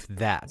believe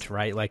that,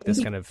 right? Like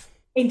this kind of...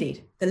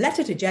 Indeed. The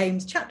letter to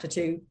James, chapter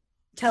 2,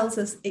 tells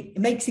us, it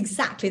makes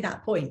exactly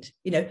that point.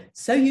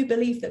 So you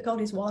believe that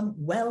God is one?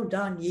 Well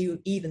done,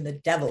 you. Even the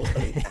devils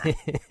believe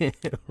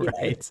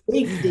that.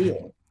 Big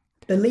deal.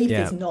 Belief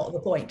is not the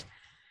point.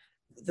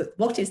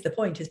 What is the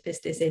point is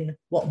pistis in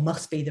what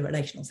must be the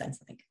relational sense,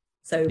 I think.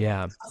 So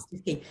trust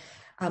is key.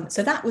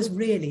 So that was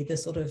really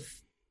the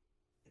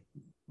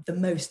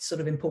most sort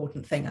of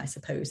important thing, I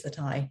suppose, that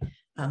I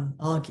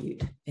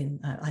argued in,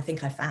 I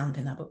think I found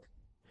in that book.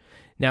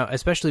 Now,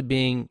 especially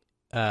being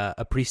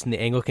a priest in the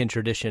Anglican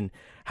tradition,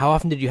 how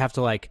often did you have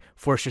to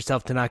force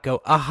yourself to not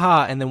go,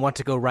 aha, and then want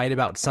to go write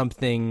about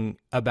something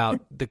about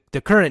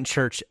the current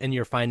church and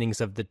your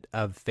findings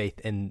of faith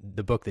in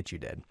the book that you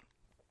did?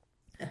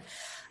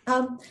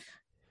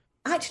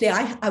 Actually,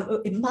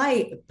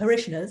 my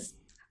parishioners,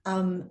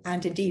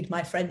 and indeed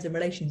my friends and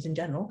relations in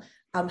general,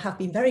 have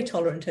been very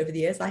tolerant over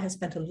the years. I have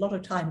spent a lot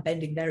of time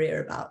bending their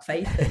ear about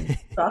faith and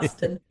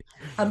trust.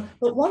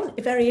 But one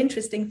very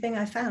interesting thing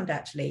I found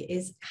actually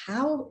is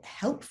how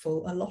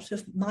helpful a lot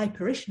of my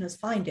parishioners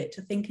find it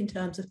to think in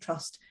terms of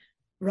trust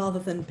rather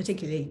than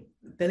particularly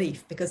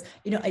belief, because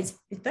it's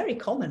very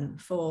common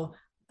for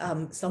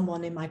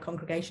someone in my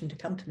congregation to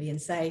come to me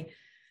and say,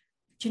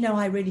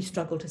 I really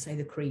struggle to say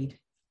the creed.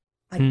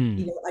 I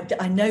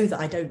know that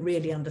I don't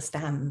really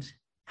understand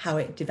how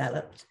it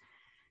developed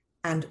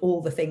and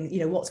all the things,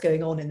 what's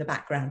going on in the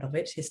background of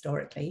it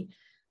historically.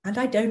 And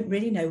I don't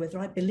really know whether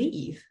I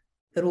believe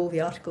that all the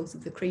articles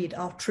of the creed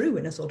are true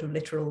in a sort of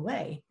literal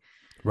way.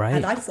 Right.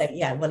 And I say,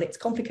 well, it's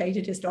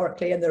complicated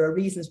historically, and there are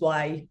reasons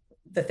why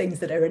the things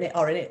that are in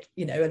it,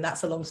 and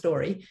that's a long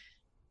story.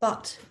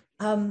 But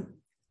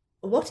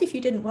what if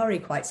you didn't worry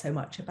quite so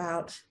much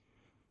about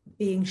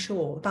being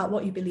sure about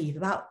what you believe,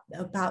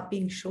 about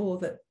being sure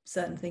that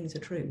certain things are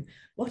true?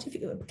 What if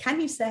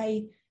can you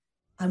say,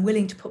 I'm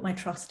willing to put my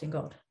trust in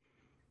God?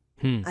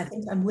 I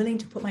think I'm willing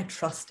to put my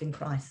trust in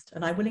Christ,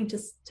 and I'm willing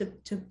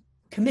to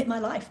commit my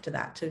life to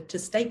that, to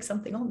stake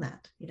something on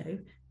that,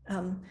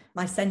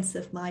 my sense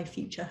of my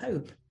future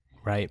hope.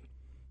 Right.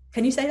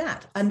 Can you say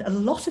that? And a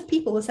lot of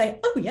people will say,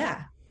 oh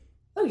yeah.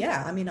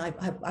 I mean,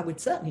 I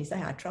would certainly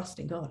say I trust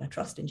in God. I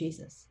trust in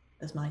Jesus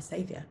as my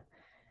savior.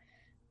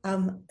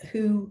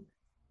 Who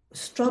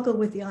struggle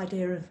with the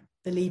idea of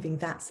believing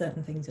that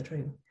certain things are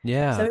true.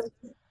 Yeah. So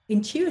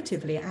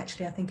intuitively,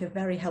 actually, I think a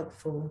very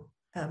helpful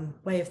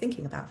way of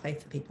thinking about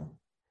faith for people.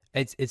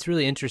 It's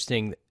really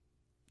interesting.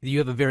 You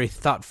have a very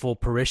thoughtful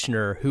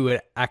parishioner who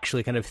would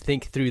actually kind of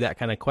think through that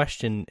kind of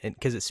question,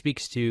 because it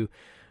speaks to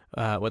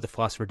what the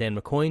philosopher Dan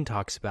McCoyne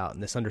talks about,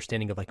 and this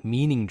understanding of like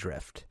meaning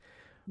drift,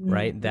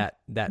 right? That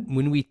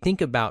when we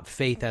think about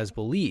faith as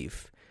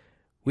belief,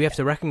 we have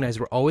to recognize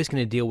we're always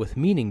going to deal with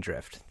meaning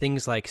drift.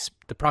 Things like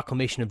the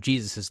proclamation of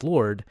Jesus as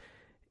Lord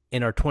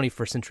in our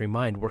 21st century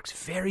mind works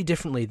very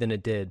differently than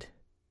it did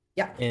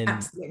in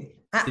absolutely.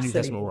 the New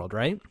Testament world,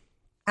 right?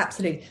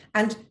 Absolutely.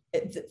 And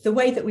the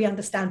way that we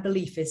understand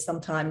belief is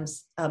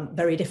sometimes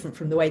very different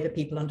from the way that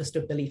people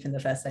understood belief in the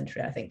first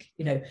century, I think.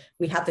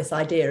 We have this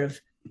idea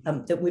of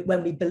that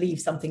when we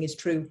believe something is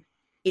true,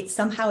 it's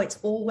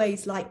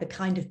always like the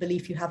kind of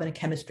belief you have in a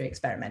chemistry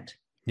experiment.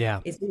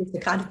 Yeah. It's always the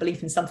kind of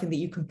belief in something that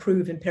you can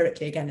prove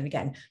empirically again and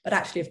again. But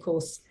actually, of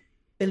course,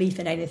 belief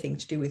in anything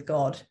to do with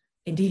God,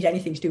 indeed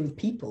anything to do with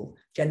people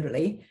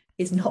generally,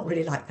 is not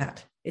really like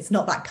that. It's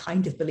not that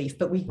kind of belief,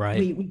 but we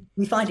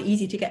find it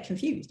easy to get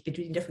confused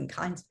between different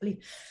kinds of belief.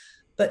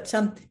 But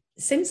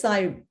since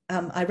I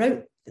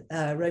wrote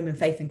Roman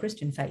Faith and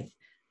Christian Faith,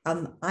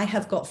 I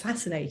have got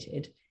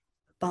fascinated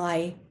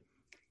by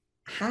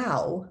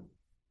how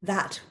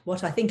that,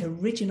 what I think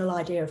original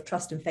idea of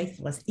trust and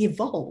faithfulness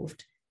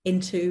evolved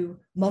into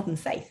modern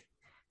faith.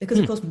 Because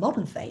of course,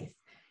 modern faith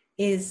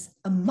is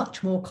a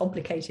much more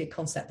complicated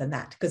concept than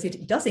that, because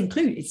it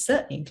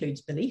certainly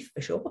includes belief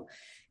for sure.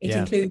 It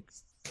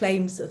includes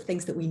claims of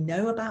things that we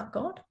know about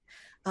God.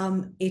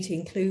 It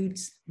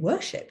includes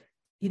worship.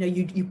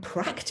 You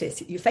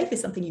practice. Your faith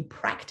is something you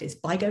practice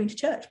by going to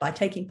church, by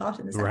taking part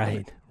in the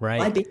sacrament,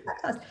 by being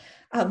baptized.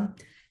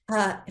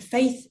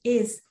 Faith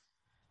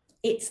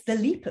it's the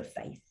leap of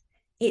faith.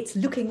 It's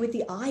looking with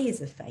the eyes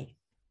of faith.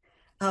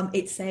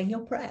 It's saying your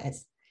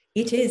prayers.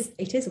 It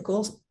is, of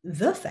course,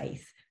 the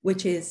faith,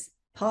 which is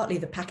partly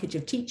the package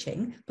of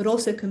teaching, but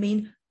also can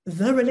mean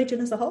the religion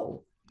as a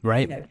whole.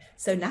 Right.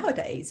 So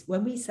nowadays,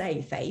 when we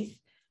say faith,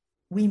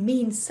 we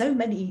mean so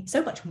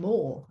much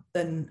more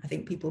than I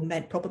think people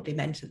probably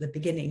meant at the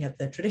beginning of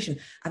the tradition.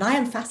 And I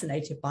am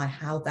fascinated by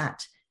how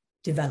that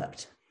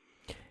developed.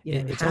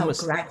 It's how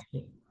almost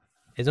gradually.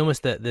 It's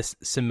almost this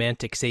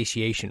semantic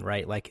satiation,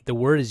 right? Like the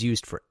word is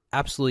used for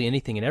absolutely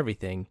anything and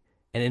everything,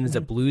 and it ends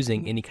up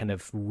losing any kind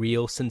of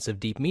real sense of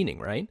deep meaning,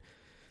 right?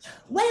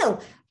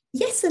 Well,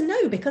 yes and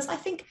no, because I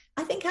think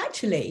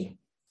actually,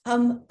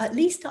 at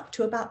least up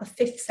to about the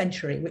 5th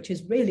century, which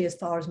is really as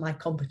far as my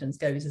competence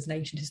goes as an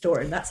ancient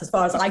historian, that's as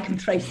far as I can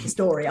trace the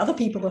story. Other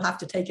people will have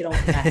to take it on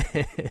from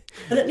there.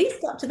 But at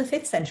least up to the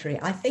 5th century,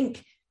 I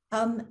think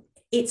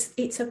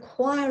it's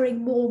acquiring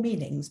more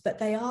meanings, but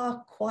they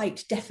are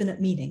quite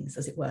definite meanings,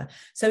 as it were.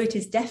 So it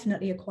is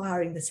definitely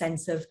acquiring the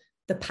sense of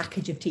the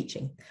package of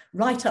teaching.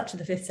 Right up to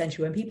the 5th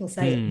century, when people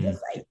say the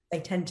faith, they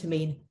tend to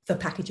mean the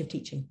package of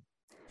teaching.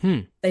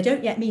 They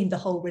don't yet mean the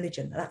whole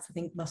religion. That's, I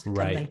think, must have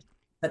come later.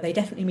 But they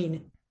definitely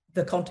mean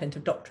the content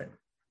of doctrine.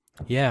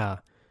 Yeah.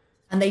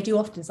 And they do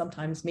often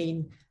sometimes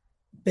mean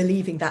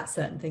believing that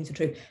certain things are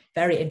true.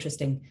 Very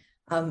interesting.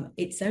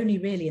 It's only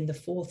really in the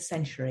 4th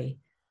century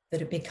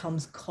that it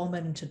becomes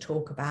common to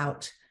talk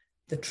about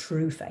the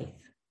true faith.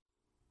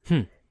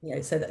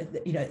 So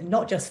that,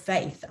 not just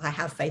faith, I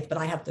have faith, but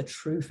I have the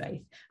true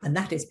faith. And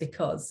that is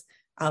because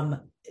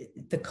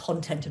the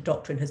content of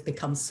doctrine has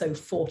become so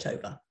fought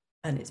over.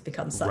 And it's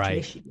become such an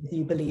issue whether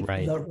you believe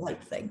the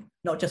right thing,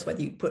 not just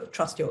whether you put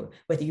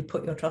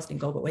your trust in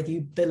God, but whether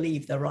you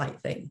believe the right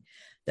thing.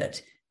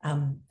 That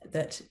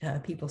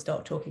people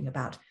start talking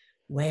about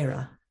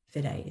vera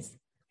fides,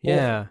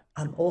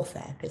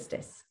 orthe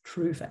pistis,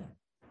 true faith.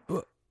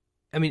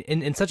 I mean,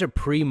 in such a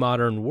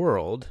pre-modern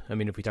world, I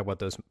mean, if we talk about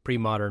those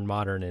pre-modern,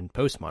 modern, and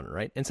postmodern,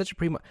 right? In such a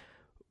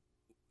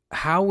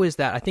how is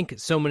that? I think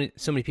so many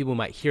people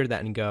might hear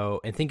that and go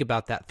and think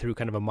about that through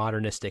kind of a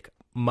modernistic,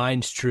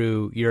 mine's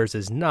true, yours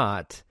is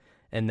not,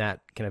 and that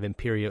kind of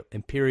empiricist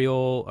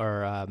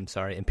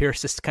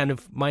kind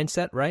of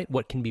mindset, right?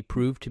 What can be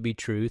proved to be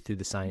true through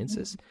the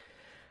sciences?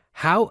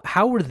 How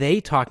were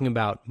they talking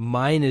about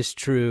mine is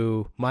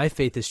true, my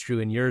faith is true,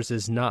 and yours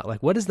is not?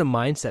 Like, what is the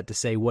mindset to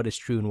say what is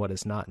true and what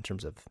is not in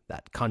terms of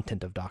that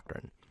content of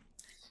doctrine?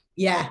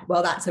 Yeah,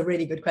 well, that's a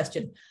really good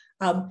question.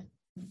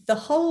 The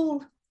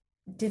whole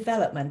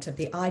development of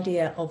the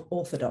idea of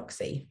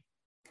orthodoxy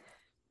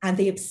and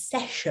the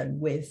obsession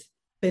with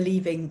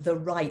believing the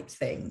right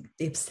thing,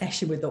 the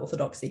obsession with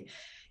orthodoxy,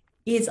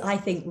 is, I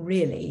think,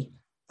 really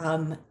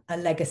a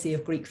legacy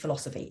of Greek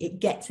philosophy. It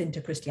gets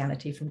into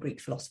Christianity from Greek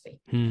philosophy,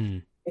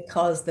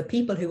 because the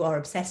people who are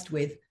obsessed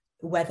with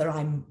whether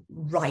I'm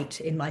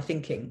right in my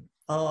thinking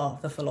are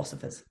the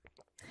philosophers.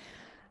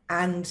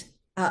 And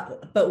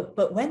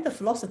but when the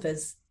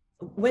philosophers,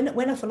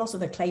 when a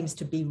philosopher claims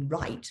to be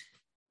right,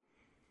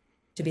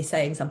 to be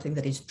saying something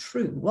that is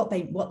true, what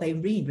they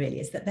read really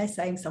is that they're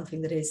saying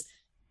something that is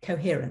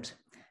coherent,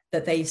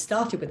 that they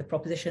started with a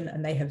proposition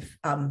and they have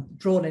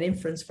drawn an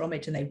inference from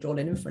it, and they've drawn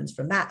an inference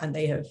from that, and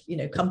they have,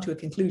 come to a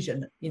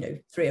conclusion,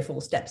 3 or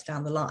 4 steps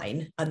down the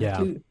line, and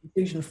the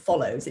conclusion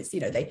follows. It's,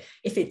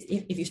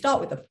 if you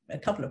start with a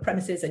couple of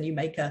premises and you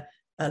make a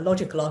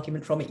logical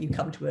argument from it, you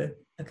come to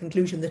a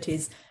conclusion that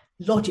is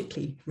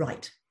logically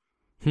right.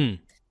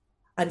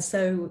 And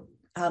so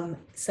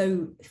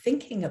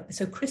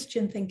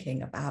Christian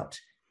thinking about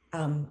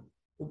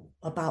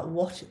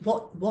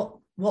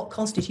what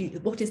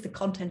constitutes, what is the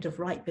content of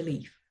right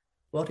belief,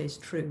 what is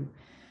true,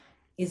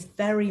 is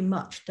very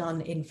much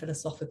done in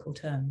philosophical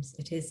terms.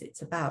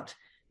 It's about,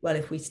 well,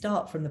 if we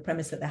start from the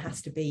premise that there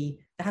has to be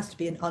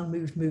an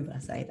unmoved mover,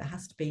 say, there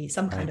has to be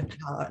some kind of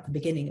power at the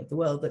beginning of the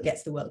world that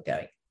gets the world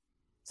going.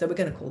 So we're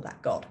going to call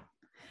that God.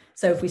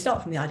 So if we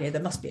start from the idea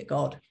there must be a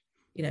God,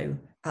 then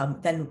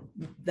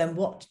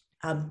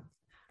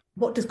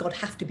what does God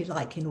have to be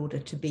like in order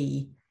to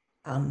be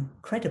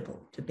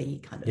credible, to be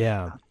kind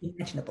of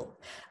imaginable?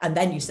 And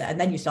then you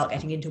start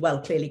getting into,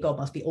 well, clearly God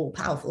must be all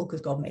powerful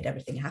because God made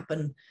everything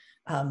happen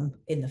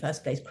in the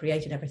first place,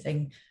 created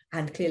everything,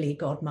 and clearly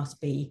God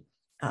must be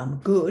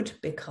good,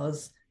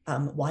 because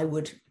why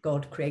would a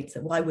God create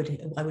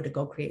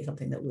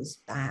something that was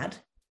bad?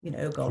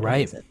 God,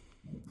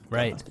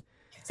 right.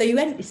 So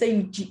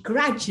you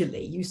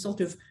gradually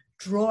sort of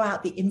draw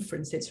out the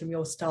inferences from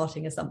your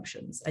starting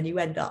assumptions, and you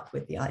end up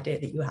with the idea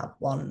that you have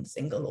one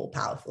single, all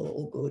powerful,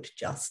 all good,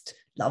 just,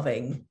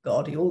 loving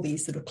God. All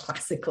these sort of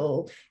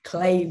classical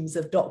claims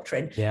of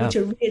doctrine, which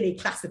are really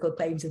classical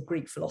claims of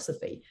Greek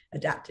philosophy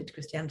adapted to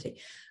Christianity,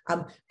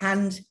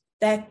 and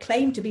they're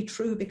claimed to be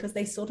true because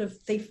they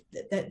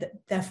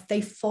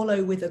they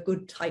follow with a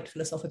good, tight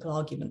philosophical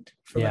argument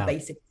from a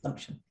basic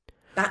assumption.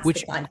 That's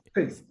the kind of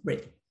truth,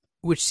 really.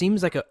 Which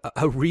seems like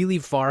a really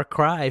far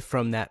cry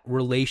from that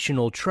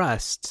relational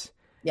trust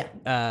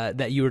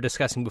that you were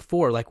discussing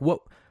before. Like,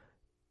 what,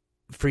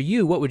 for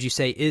you, what would you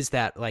say is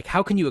that? Like,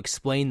 how can you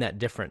explain that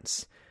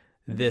difference?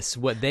 This,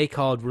 what they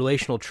called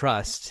relational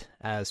trust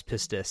as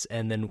pistis,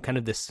 and then kind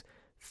of this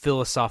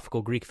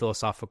Greek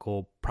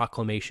philosophical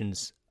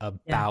proclamations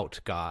about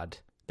God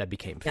that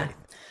became faith.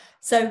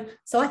 So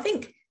I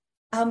think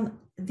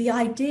the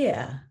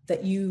idea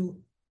that you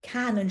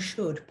can and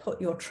should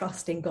put your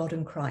trust in God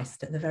and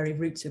Christ at the very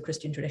roots of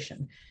Christian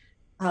tradition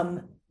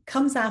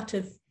comes out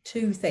of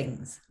 2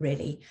 things,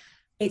 really.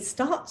 It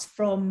starts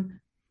from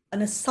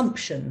an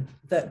assumption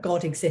that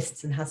God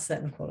exists and has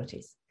certain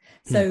qualities.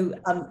 So,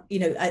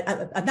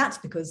 and that's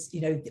because,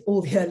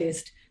 all the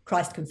earliest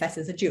Christ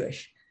confessors are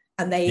Jewish,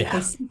 and they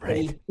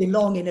simply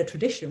belong in a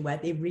tradition where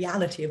the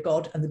reality of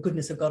God and the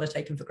goodness of God are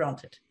taken for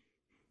granted.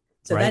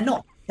 So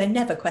they're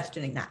never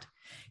questioning that.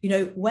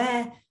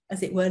 Where,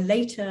 as it were,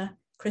 later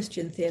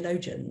Christian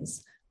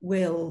theologians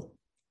will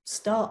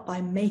start by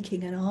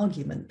making an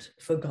argument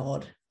for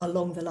God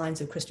along the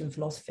lines of Christian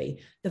philosophy.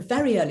 The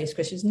very earliest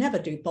Christians never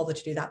do bother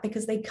to do that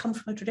because they come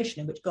from a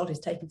tradition in which God is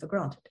taken for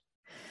granted.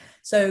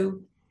 So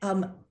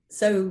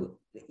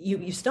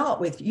you start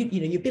with,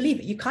 you believe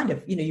it,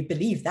 you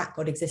believe that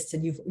God exists,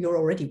 and you're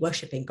already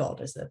worshiping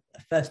God as a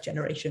first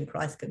generation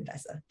Christ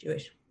confessor,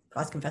 Jewish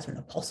Christ confessor and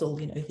apostle,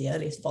 the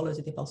earliest followers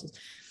of the apostles.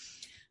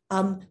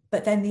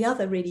 But then the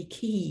other really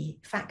key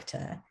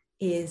factor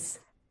is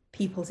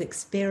people's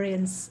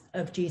experience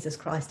of Jesus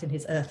Christ in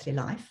his earthly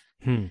life,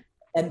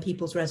 and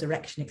people's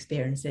resurrection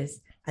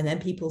experiences, and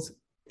then people's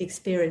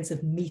experience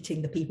of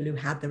meeting the people who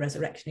had the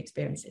resurrection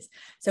experiences.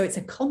 So it's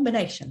a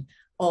combination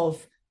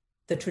of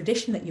the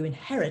tradition that you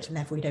inherit and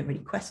therefore you don't really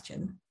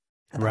question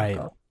about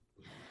God,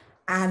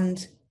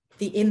 and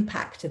the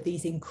impact of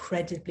these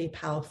incredibly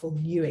powerful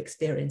new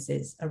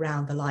experiences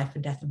around the life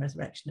and death and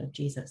resurrection of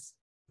Jesus.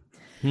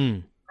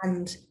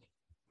 And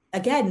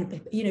again,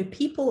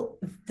 people,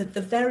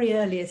 the very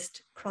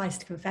earliest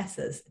Christ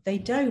confessors, they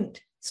don't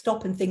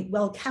stop and think,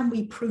 well, can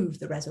we prove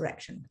the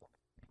resurrection?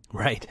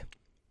 Right.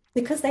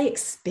 Because they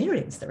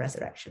experience the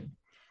resurrection.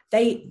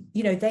 We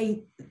don't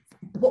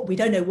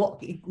know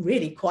what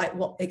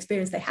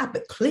experience they had,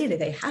 but clearly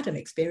they had an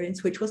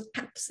experience which was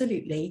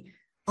absolutely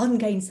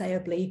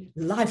ungainsayably,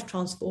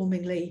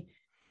 life-transformingly,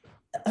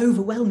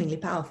 overwhelmingly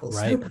powerful,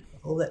 so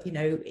powerful that,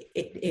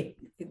 it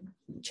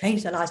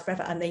changed their lives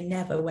forever, and they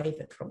never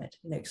wavered from it,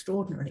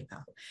 extraordinarily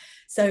powerful.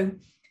 So,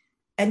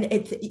 and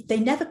they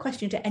never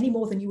questioned it any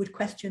more than you would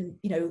question,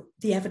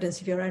 the evidence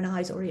of your own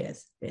eyes or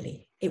ears,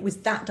 really. It was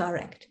that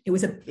direct.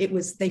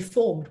 They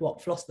formed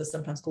what philosophers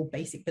sometimes call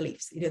basic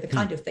beliefs, the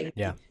kind of thing,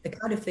 the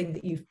kind of thing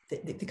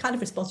that the kind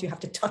of response you have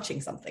to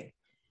touching something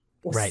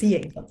or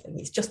seeing something.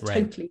 It's just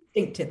totally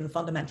instinctive and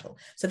fundamental.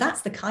 So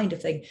that's the kind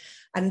of thing.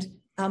 And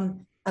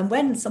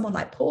when someone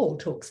like Paul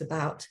talks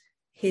about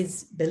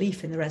his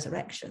belief in the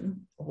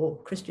resurrection,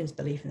 or Christians'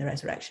 belief in the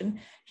resurrection,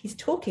 he's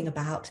talking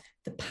about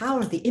the power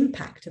of the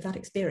impact of that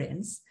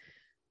experience,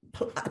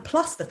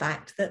 plus the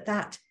fact that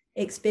that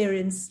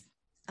experience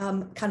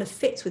kind of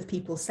fits with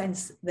people's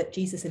sense that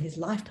Jesus in his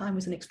lifetime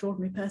was an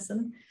extraordinary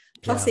person.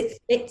 Plus it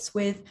fits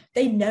with,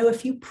 they know a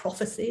few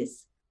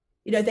prophecies.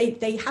 You know,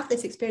 they have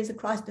this experience of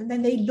Christ, and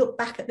then they look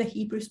back at the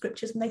Hebrew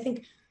scriptures and they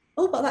think,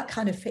 oh, well, that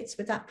kind of fits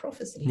with that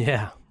prophecy.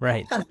 Yeah,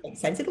 right. That kind of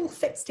makes sense. It all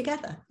fits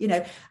together, you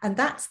know, and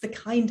that's the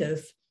kind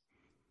of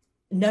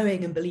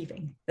knowing and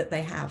believing that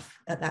they have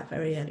at that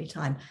very early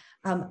time.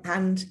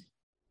 And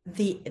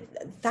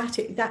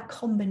that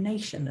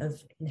combination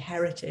of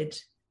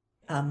inherited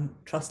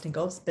trust in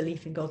God's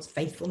belief in God's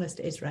faithfulness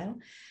to Israel,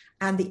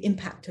 and the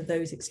impact of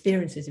those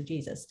experiences of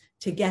Jesus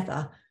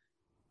together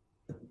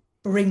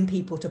bring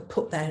people to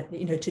put their,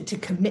 you know, to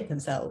commit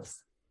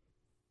themselves,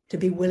 to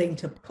be willing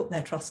to put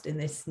their trust in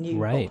this new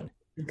God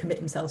and commit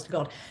themselves to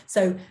God.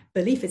 So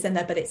belief is in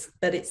there, but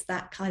it's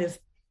that kind of,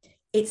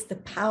 it's the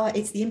power,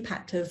 it's the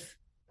impact of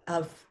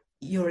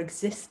your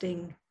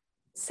existing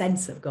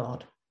sense of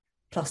God,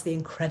 plus the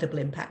incredible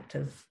impact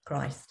of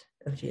Christ,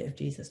 of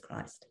Jesus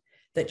Christ,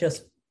 that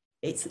just,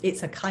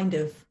 it's a kind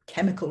of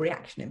chemical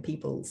reaction in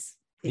people's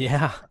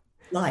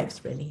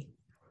lives, really.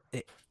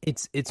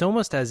 It's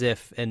almost as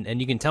if,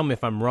 and you can tell me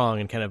if I'm wrong,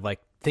 and kind of like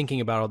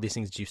thinking about all these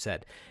things that you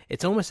said,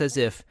 it's almost as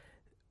if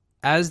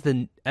as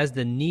the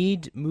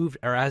need moved,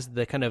 or as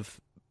the kind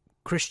of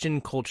Christian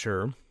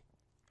culture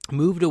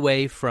moved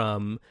away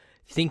from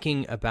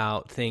thinking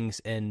about things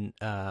and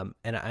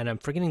I'm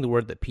forgetting the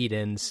word that Pete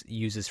Enns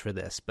uses for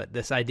this, but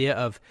this idea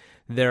of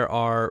there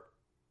are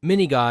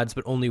many gods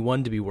but only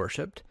one to be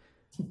worshipped,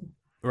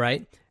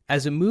 right?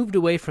 As it moved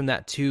away from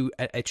that to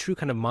a true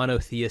kind of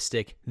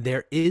monotheistic,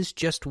 there is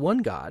just one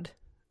God,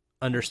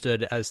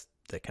 understood as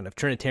the kind of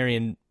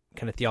Trinitarian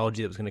kind of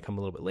theology that was going to come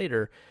a little bit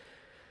later,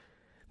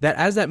 that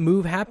as that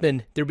move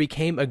happened, there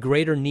became a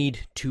greater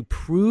need to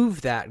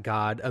prove that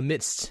God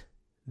amidst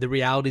the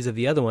realities of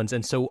the other ones.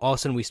 And so all of a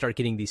sudden we start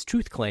getting these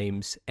truth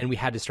claims, and we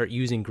had to start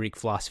using Greek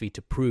philosophy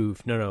to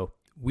prove, no,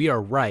 we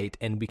are right,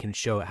 and we can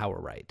show how we're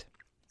right.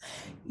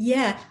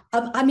 Yeah.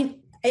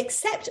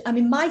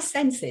 My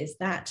sense is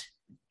that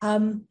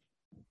I'm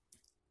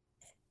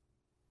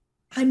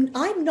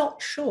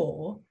not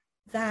sure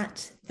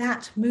that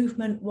that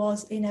movement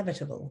was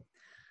inevitable.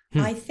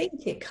 I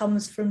think it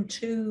comes from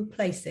two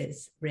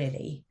places,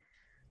 really.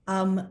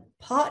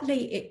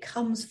 Partly it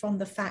comes from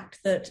the fact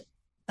that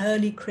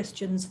early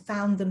Christians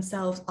found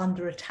themselves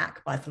under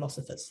attack by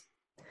philosophers.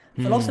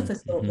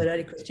 Philosophers thought that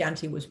early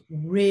Christianity was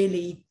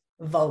really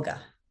vulgar,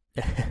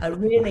 a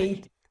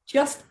really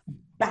just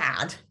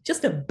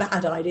a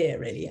bad idea,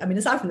 really. I mean,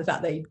 aside from the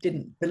fact they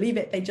didn't believe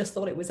it, they just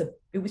thought it was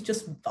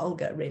just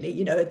vulgar, really.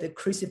 You know, the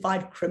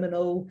crucified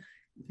criminal,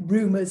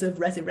 rumors of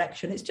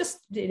resurrection. It's just,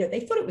 you know, they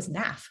thought it was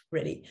naff,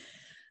 really.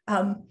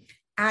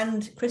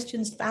 And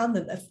Christians found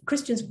that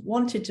Christians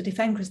wanted to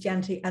defend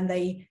Christianity, and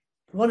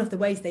one of the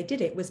ways they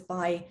did it was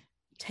by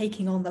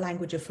taking on the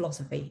language of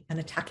philosophy and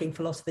attacking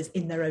philosophers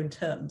in their own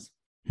terms.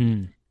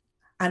 And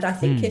I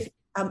think if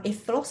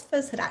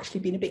philosophers had actually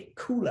been a bit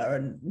cooler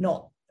and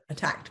not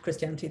attacked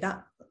Christianity,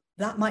 that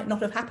might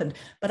not have happened.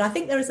 But I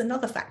think there is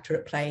another factor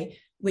at play,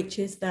 which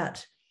is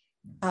that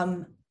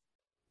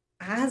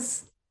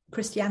as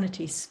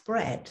Christianity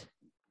spread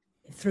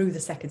through the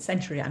 2nd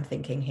century, I'm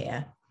thinking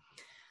here,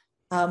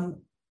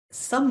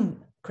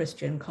 some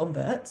Christian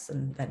converts,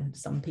 and then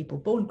some people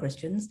born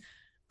Christians,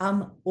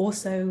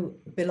 also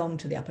belonged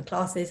to the upper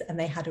classes, and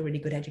they had a really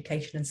good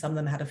education, and some of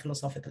them had a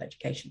philosophical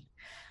education.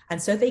 And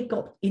so they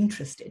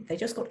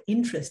just got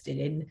interested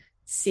in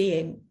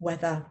seeing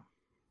whether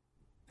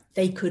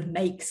they could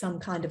make some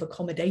kind of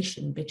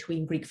accommodation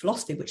between Greek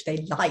philosophy, which they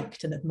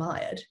liked and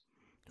admired,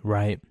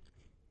 right,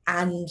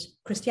 and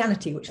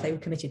Christianity, which they were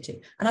committed to.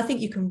 And I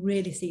think you can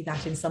really see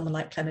that in someone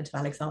like Clement of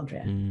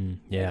Alexandria.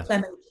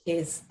 Clement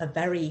is a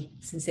very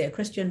sincere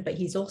Christian, but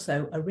he's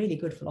also a really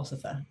good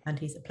philosopher, and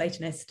he's a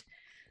Platonist,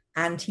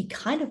 and he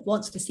kind of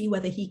wants to see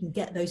whether he can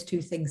get those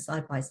two things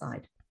side by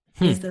side.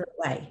 Is there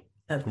a way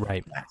of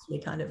actually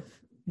kind of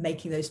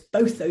making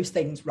both those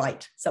things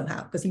right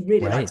somehow? Because he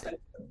really likes both of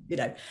them, you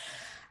know.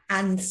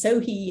 And so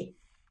he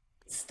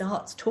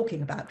starts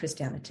talking about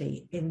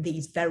Christianity in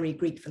these very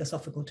Greek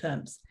philosophical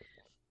terms.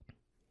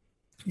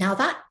 Now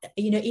that,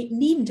 you know, it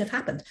needn't have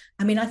happened.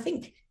 I mean, I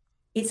think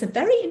it's a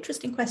very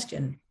interesting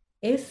question.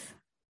 If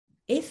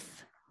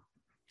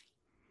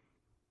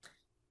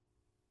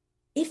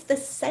the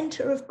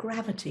center of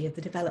gravity of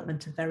the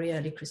development of very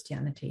early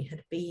Christianity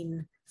had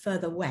been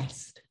further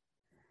west,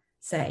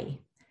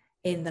 say,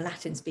 in the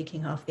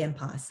Latin-speaking half of the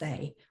empire,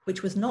 say,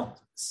 which was not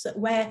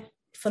where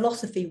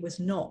philosophy was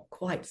not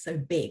quite so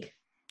big,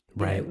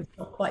 right? It was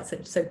not quite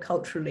so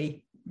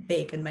culturally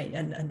big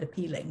and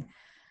appealing.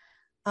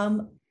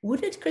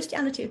 Would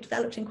Christianity have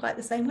developed in quite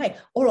the same way?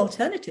 Or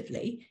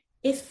alternatively,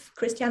 if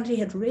Christianity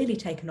had really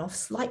taken off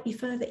slightly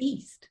further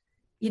east,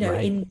 you know,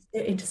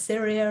 into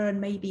Syria and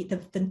maybe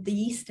the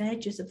eastern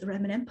edges of the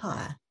Roman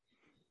Empire,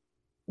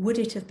 would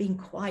it have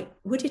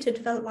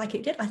developed like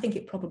it did? I think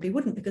it probably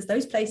wouldn't, because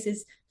those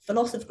places,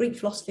 Greek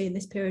philosophy in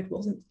this period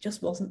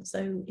wasn't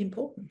so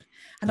important.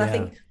 And I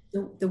think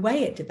the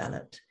way it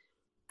developed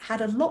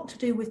had a lot to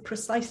do with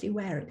precisely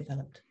where it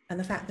developed, and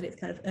the fact that its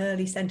kind of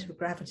early center of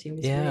gravity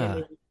was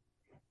really,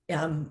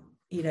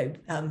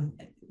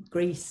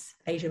 Greece,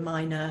 Asia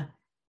Minor,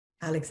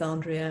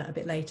 Alexandria a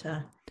bit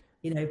later,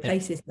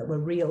 places that were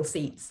real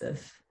seats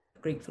of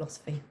Greek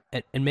philosophy.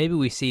 And maybe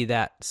we see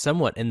that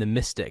somewhat in the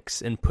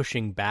mystics and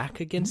pushing back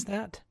against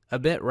that a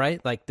bit,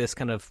 right? Like this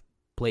kind of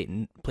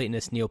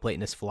Platonist,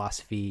 Neoplatonist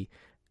philosophy,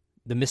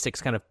 the mystics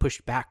kind of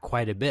pushed back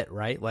quite a bit,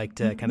 right? Like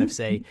to kind of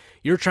say,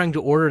 you're trying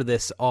to order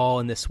this all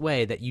in this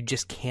way that you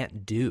just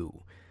can't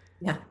do.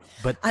 Yeah.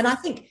 And I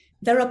think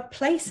there are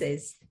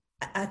places,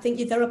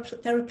 there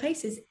are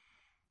places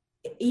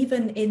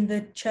even in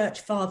the church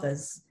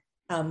fathers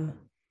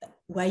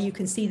where you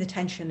can see the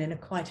tension in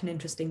quite an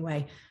interesting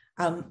way.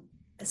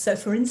 So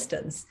for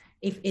instance,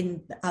 if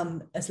in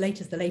as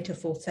late as the later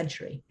 4th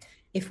century,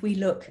 if we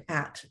look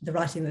at the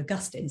writing of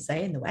Augustine,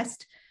 say in the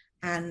West,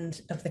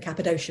 and of the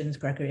Cappadocians,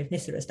 Gregory of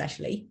Nyssa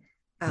especially,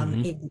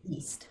 in the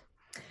East.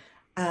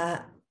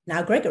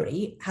 Now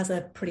Gregory has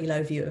a pretty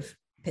low view of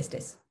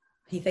pistis.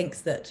 He thinks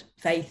that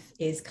faith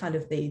is kind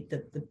of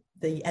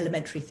the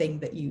elementary thing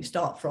that you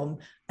start from,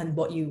 and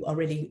what you are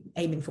really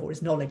aiming for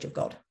is knowledge of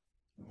God.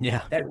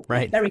 Yeah,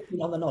 very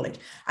keen on the knowledge.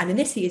 And in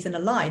this, he is in a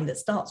line that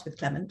starts with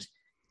Clement,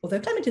 although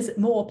Clement is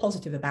more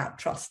positive about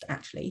trust,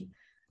 actually.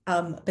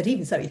 But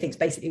even so, he thinks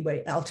basically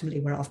we're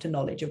after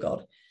knowledge of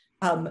God.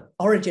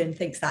 Origen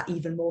thinks that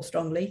even more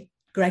strongly.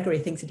 Gregory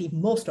thinks it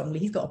even more strongly.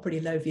 He's got a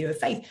pretty low view of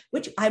faith,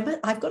 which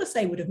I've got to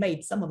say would have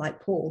made someone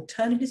like Paul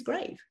turn in his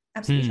grave.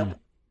 Absolutely shocking.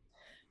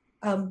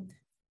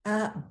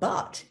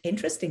 But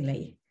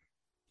interestingly,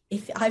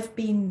 if I've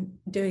been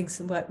doing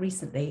some work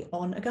recently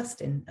on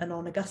Augustine and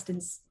on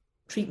Augustine's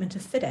treatment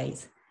of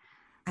fides,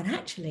 and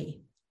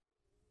actually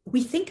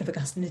we think of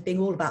Augustine as being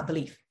all about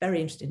belief, very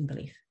interested in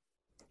belief.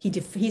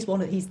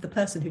 He's the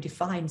person who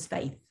defines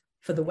faith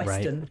for the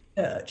Western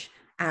church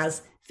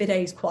as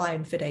fides quae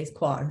and fides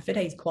qua. And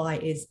fides quae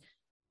is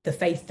the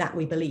faith that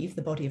we believe,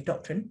 the body of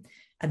doctrine,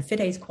 and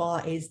fides qua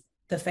is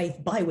the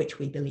faith by which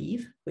we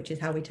believe, which is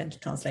how we tend to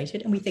translate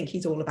it. And we think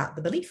he's all about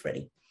the belief,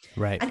 really.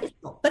 Right. And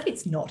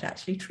it's not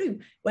actually true.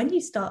 When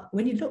you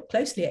look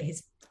closely at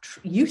his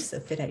use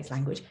of fides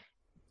language,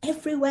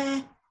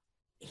 everywhere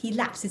he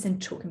lapses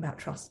into talking about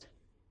trust.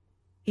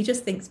 He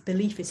just thinks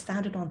belief is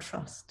founded on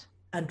trust,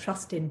 and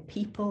trust in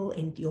people,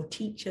 in your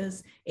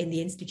teachers, in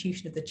the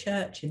institution of the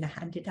church, in the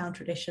handed down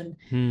tradition,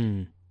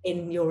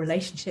 in your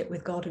relationship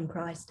with God and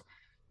Christ.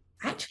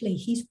 Actually,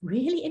 he's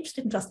really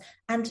interested in trust.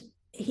 And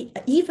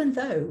even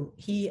though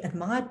he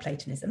admired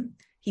Platonism,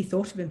 he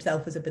thought of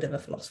himself as a bit of a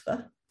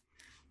philosopher,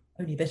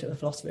 only a bit of a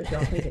philosopher, if you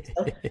ask me.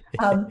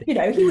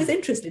 He was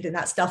interested in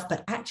that stuff,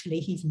 but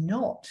actually he's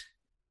not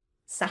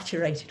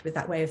saturated with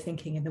that way of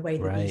thinking in the way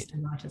that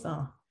Eastern writers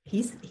are.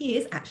 He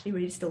is actually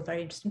really still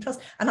very interested in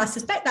trust. And I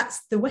suspect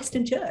that's the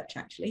Western church,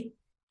 actually,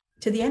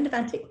 to the end of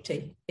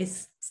antiquity,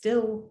 is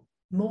still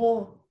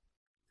more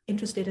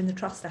interested in the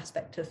trust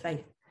aspect of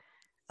faith,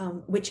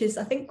 which is,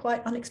 I think,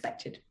 quite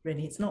unexpected,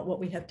 really. It's not what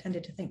we have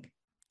tended to think.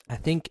 I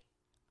think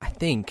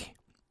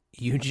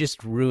you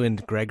just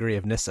ruined Gregory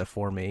of Nyssa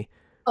for me.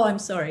 Oh, I'm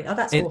sorry. Oh,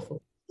 that's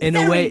awful. In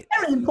a way,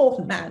 very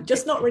important man,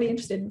 just not really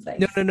interested in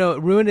faith. No.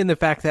 Ruined in the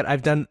fact that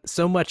I've done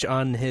so much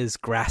on his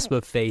grasp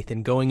of faith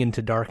and going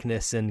into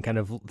darkness and kind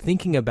of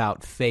thinking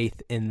about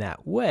faith in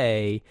that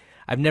way.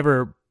 I've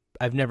never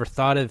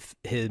thought of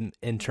him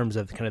in terms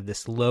of kind of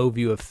this low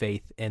view of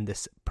faith and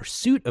this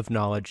pursuit of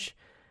knowledge,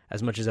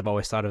 as much as I've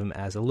always thought of him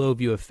as a low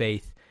view of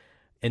faith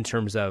in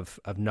terms of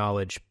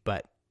knowledge,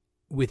 but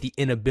with the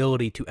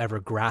inability to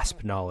ever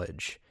grasp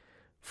knowledge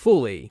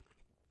fully.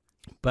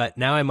 But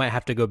now I might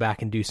have to go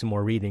back and do some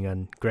more reading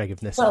on Greg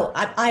of Nyssa. Well,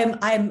 I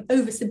am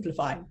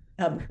oversimplifying,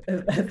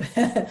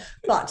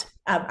 but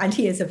and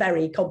he is a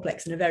very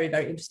complex and a very,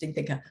 very interesting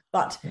thinker.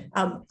 But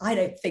I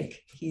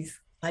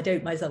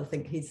don't myself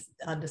think his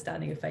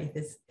understanding of faith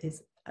is.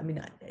 I mean,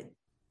 I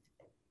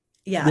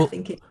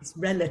think it's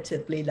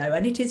relatively low,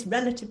 and it is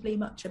relatively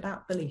much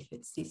about belief.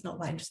 He's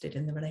not that interested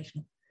in the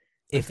relational.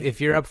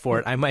 If you're up for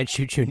it, I might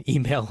shoot you an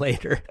email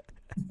later.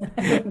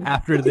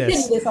 After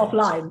this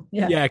offline,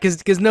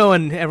 because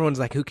everyone's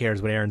like, who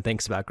cares what Aaron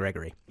thinks about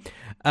Gregory?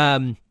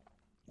 So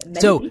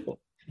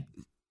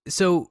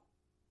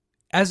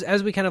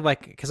as we kind of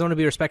like, because I want to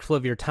be respectful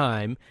of your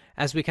time,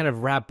 as we kind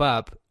of wrap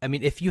up, I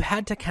mean, if you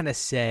had to kind of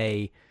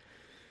say,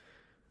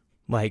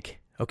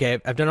 like, okay,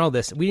 I've done all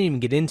this, we didn't even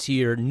get into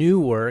your new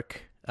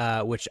work,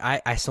 which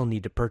I still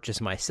need to purchase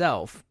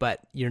myself,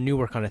 but your new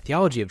work on a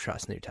theology of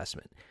trust in the New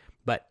Testament.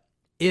 But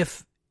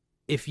if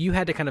you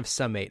had to kind of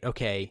summate,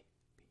 okay,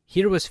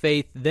 here was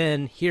faith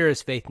then, here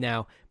is faith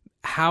now,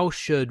 how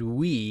should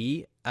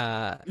we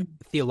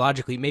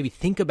theologically maybe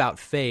think about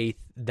faith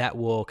that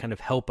will kind of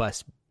help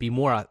us be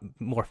more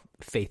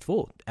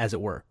faithful, as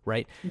it were,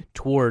 right,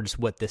 towards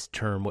what this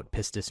term, what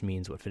pistis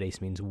means, what fides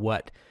means,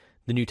 what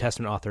the New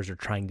Testament authors are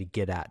trying to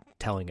get at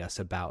telling us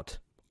about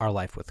our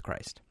life with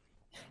Christ.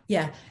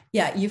 Yeah,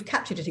 you've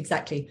captured it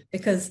exactly,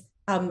 because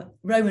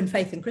Roman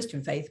faith and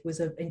Christian faith was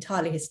an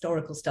entirely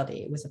historical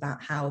study. It was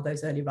about how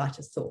those early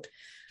writers thought.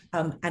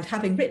 And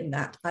having written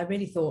that, I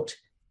really thought,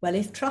 well,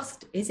 if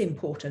trust is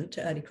important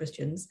to early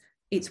Christians,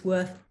 it's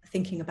worth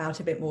thinking about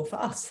a bit more for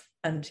us.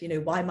 And,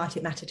 why might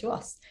it matter to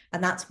us?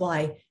 And that's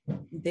why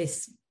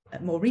this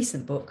more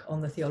recent book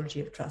on the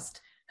theology of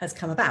trust has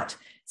come about.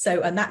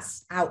 So, and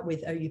that's out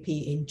with OUP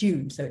in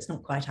June, so it's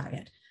not quite out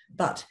yet.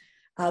 But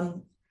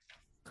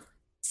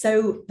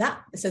so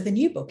the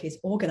new book is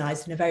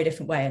organized in a very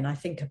different way. And I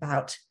think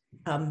about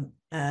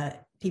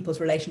people's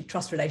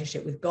trust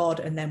relationship with God,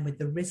 and then with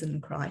the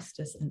risen Christ,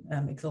 as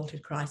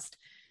exalted Christ,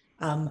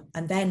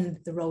 and then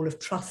the role of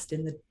trust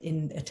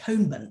in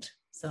atonement.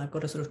 So I've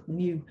got a sort of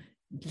new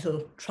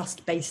little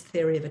trust-based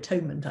theory of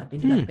atonement I've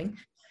been developing.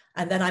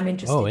 And then I'm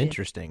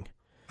interested in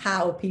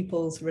how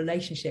people's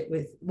relationship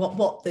with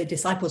what the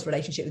disciples'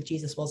 relationship with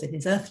Jesus was in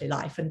his earthly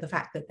life, and the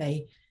fact that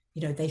they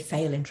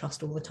fail in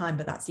trust all the time,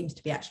 but that seems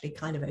to be actually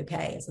kind of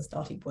okay as a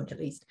starting point, at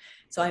least.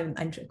 So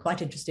I'm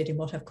quite interested in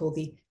what I've called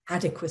the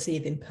adequacy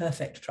of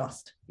imperfect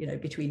trust,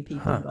 between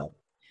people and God.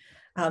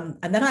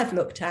 And then I've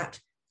looked at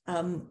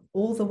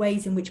all the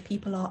ways in which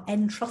people are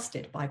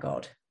entrusted by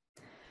God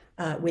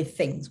with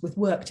things, with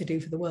work to do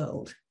for the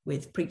world,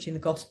 with preaching the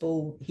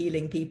gospel,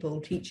 healing people,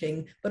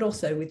 teaching, but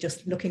also with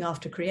just looking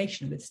after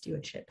creation, with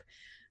stewardship.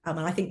 And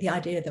I think the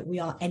idea that we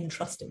are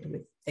entrusted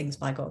with things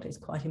by God is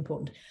quite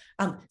important.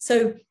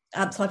 So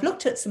I've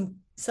looked at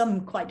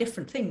some quite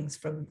different things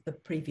from the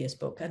previous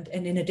book, and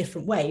in a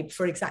different way,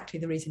 for exactly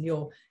the reason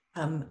you're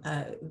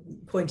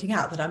pointing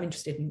out, that I'm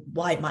interested in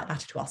why it might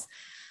matter to us.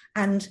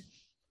 And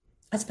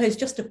I suppose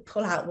just to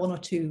pull out one or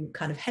two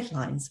kind of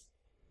headlines.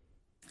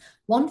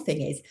 One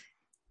thing is,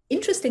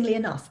 interestingly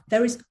enough,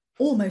 there is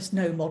almost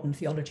no modern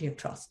theology of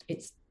trust.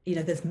 It's,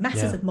 there's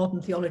masses of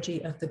modern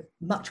theology of the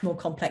much more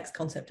complex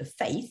concept of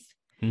faith.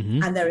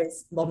 Mm-hmm. And there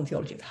is modern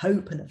theology of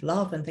hope and of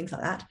love and things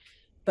like that,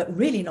 but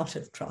really not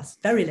of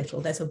trust, very little.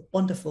 There's a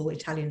wonderful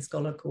Italian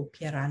scholar called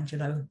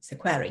Pierangelo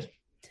Sequeri,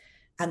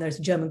 and there's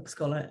a German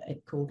scholar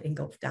called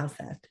Ingolf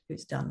Dahlfeld,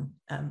 who's done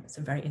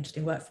some very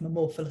interesting work from a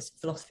more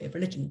philosophy of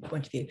religion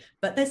point of view,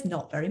 but there's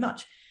not very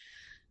much.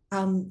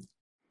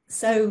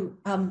 So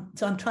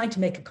I'm trying to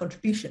make a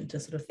contribution to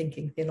sort of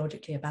thinking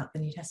theologically about the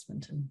New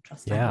Testament and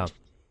trust language.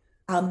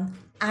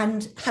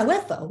 And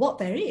however, what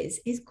there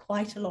is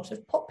quite a lot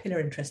of popular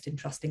interest in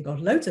trusting God.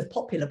 Loads of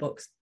popular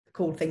books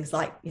called things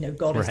like,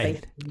 God is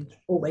faithful,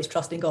 always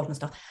trusting God and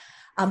stuff.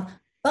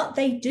 But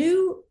they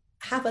do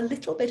have a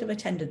little bit of a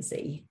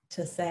tendency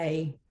to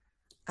say,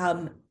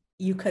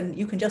 you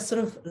can just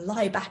sort of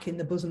lie back in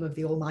the bosom of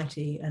the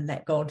Almighty and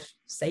let God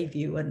save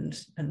you and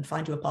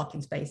find you a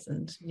parking space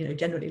and,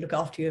 generally look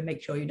after you and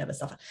make sure you never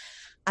suffer.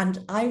 And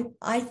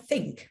I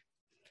think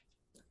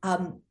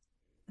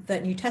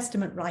that New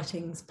Testament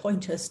writings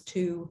point us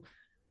to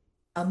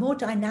a more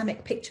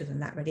dynamic picture than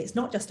that, really. It's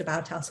not just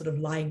about our sort of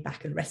lying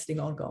back and resting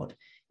on God.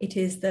 It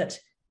is that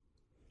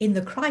in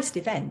the Christ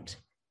event,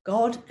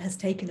 God has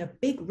taken a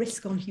big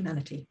risk on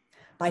humanity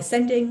by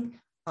sending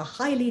a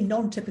highly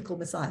non-typical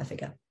Messiah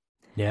figure.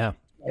 Yeah.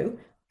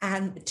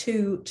 And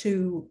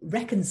to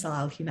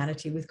reconcile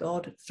humanity with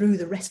God through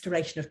the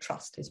restoration of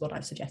trust is what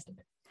I've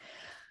suggested.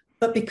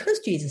 But because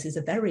Jesus is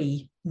a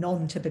very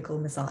non-typical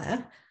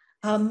Messiah,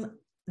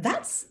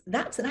 that's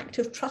an act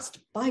of trust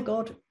by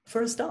God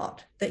for a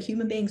start, that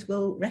human beings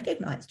will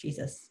recognize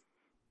Jesus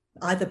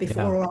either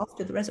before or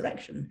after the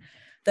resurrection,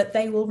 that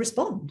they will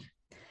respond.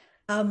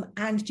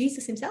 And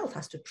Jesus himself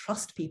has to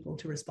trust people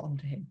to respond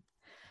to him.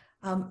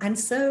 And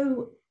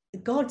so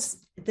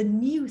the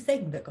new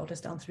thing that God has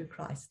done through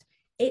Christ,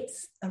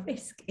 it's a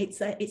risk.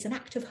 It's an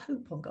act of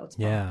hope on God's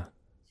part.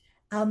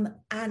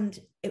 And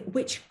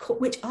which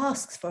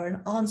asks for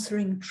an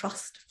answering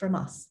trust from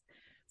us,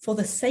 for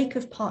the sake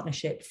of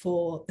partnership,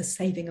 for the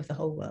saving of the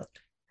whole world.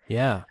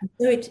 Yeah. And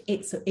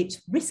so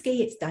it's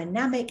risky, it's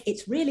dynamic,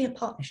 it's really a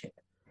partnership.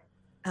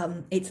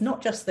 It's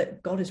not just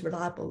that God is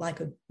reliable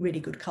like a really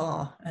good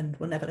car and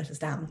will never let us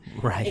down.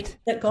 Right. It's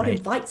that God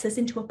invites us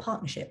into a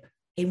partnership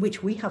in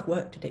which we have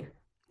work to do.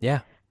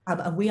 Yeah.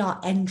 And we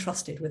are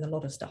entrusted with a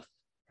lot of stuff.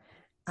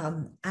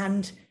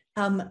 And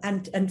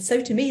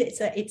so to me,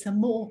 it's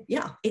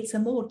a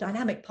more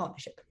dynamic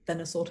partnership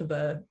than a sort of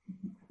a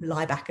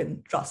lie back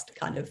and trust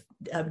kind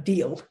of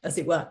deal, as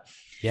it were.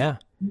 Yeah.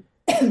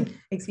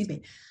 Excuse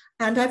me.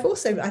 And I've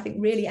also, I think,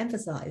 really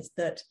emphasized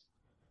that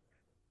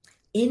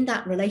in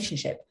that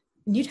relationship,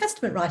 New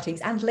Testament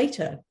writings and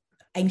later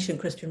ancient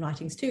Christian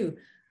writings too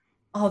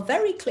are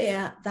very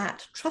clear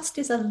that trust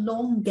is a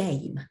long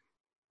game.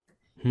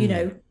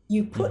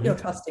 You put your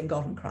trust in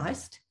God and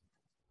Christ,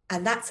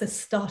 and that's a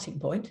starting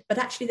point, but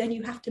actually then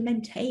you have to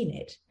maintain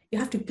it. You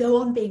have to go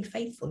on being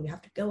faithful. You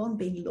have to go on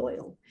being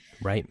loyal.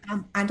 Right.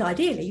 And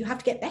ideally, you have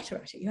to get better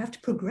at it. You have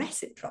to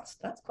progress in trust.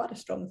 That's quite a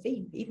strong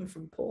theme, even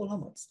from Paul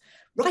onwards,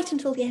 right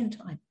until the end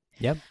time.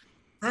 Yep.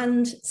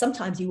 And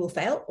sometimes you will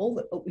fail.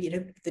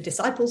 The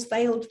disciples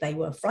failed. They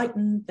were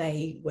frightened.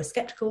 They were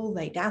skeptical.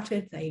 They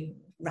doubted. They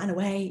ran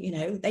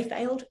away. They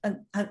failed.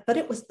 But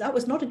that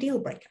was not a deal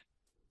breaker.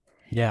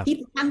 Yeah.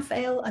 People can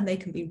fail and they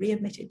can be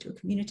readmitted to a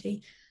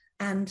community.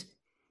 And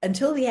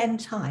until the end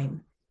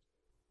time,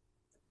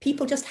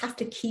 people just have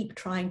to keep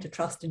trying to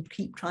trust and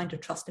keep trying to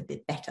trust a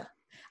bit better.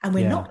 And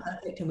we're not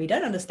perfect and we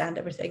don't understand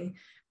everything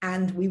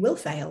and we will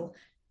fail.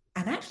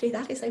 And actually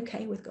that is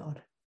okay with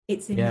God.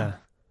 It's enough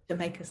to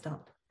make us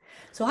start.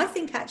 So I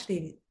think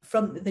actually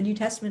from the New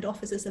Testament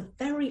offers us a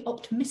very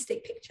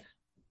optimistic picture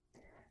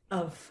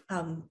of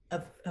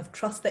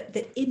trust,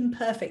 that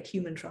imperfect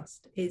human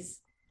trust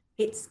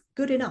it's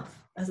good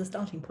enough as a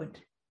starting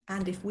point.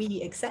 And if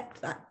we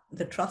accept that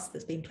the trust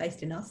that's been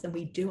placed in us and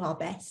we do our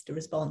best to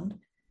respond,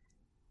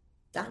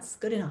 that's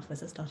good enough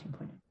as a starting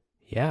point.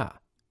 Yeah.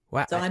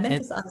 Wow. So I'm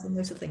emphasizing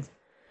those things.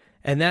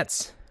 And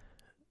that's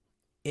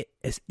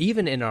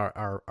even in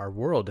our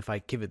world, if I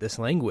give it this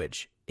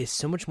language, is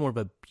so much more of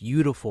a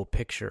beautiful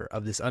picture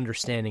of this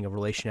understanding of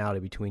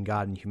relationality between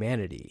God and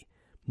humanity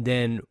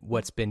than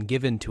what's been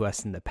given to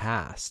us in the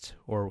past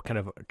or kind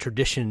of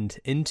traditioned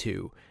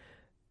into.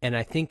 And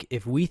I think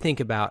if we think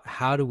about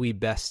how do we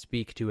best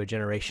speak to a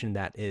generation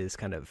that is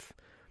kind of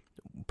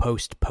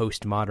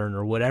postmodern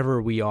or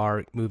whatever we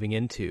are moving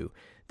into,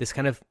 this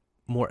kind of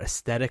more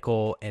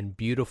aesthetical and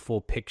beautiful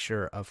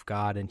picture of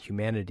God and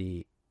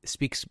humanity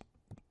speaks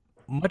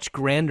much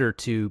grander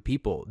to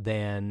people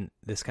than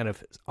this kind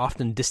of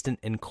often distant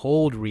and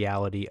cold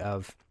reality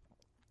of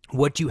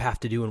what you have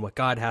to do and what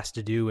God has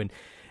to do.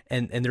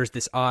 And there's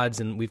this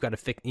odds and we've got to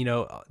fix,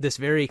 this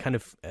very kind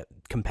of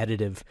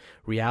competitive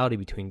reality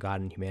between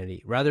God and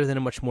humanity, rather than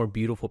a much more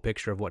beautiful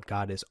picture of what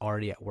God is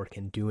already at work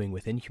and doing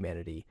within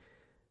humanity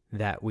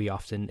that we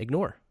often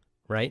ignore.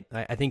 Right.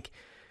 I think,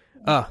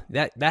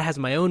 that has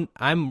my own,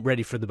 I'm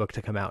ready for the book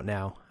to come out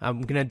now.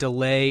 I'm going to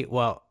delay,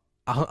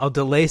 I'll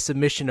delay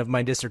submission of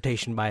my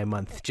dissertation by a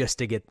month just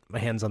to get my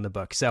hands on the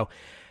book. So,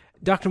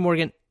 Dr.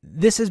 Morgan,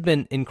 this has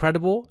been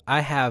incredible.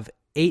 I have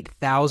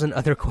 8,000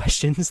 other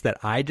questions that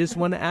I just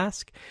want to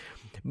ask.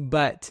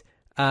 But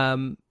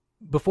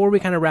before we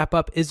kind of wrap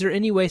up, is there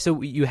any way,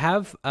 so you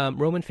have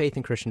Roman Faith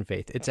and Christian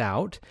Faith. It's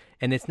out,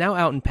 and it's now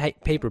out in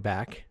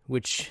paperback,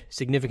 which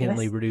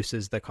significantly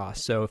reduces the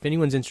cost. So if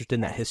anyone's interested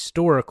in that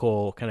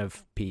historical kind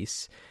of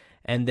piece,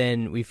 and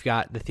then we've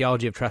got the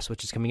Theology of Trust,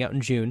 which is coming out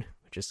in June,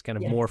 which is kind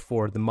of more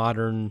for the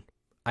modern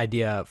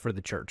idea for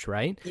the church,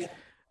 right? Yeah.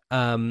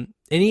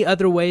 Any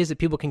other ways that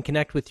people can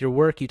connect with your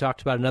work? You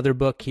talked about another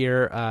book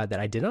here that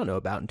I did not know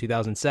about in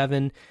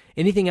 2007.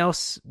 Anything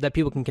else that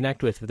people can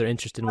connect with if they're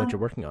interested in what you're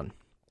working on?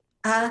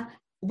 Not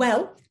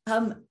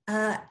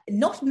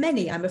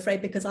many, I'm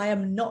afraid, because I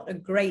am not a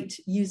great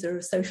user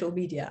of social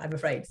media, I'm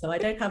afraid. So I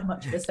don't have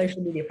much of a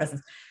social media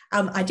presence.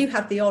 I do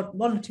have the odd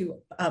one or two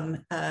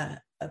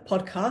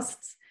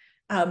podcasts.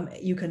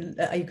 You can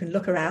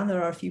look around.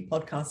 There are a few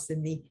podcasts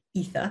in the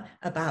ether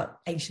about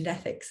ancient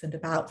ethics and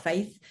about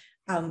faith,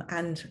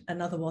 and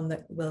another one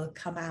that will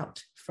come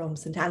out from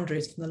St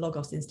Andrews, from the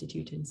Logos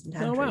Institute in St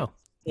Andrews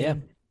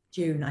in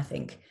June, I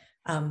think,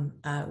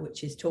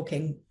 which is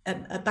talking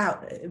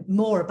about the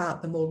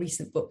more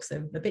recent books,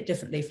 so a bit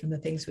differently from the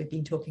things we've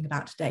been talking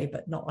about today,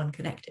 but not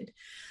unconnected.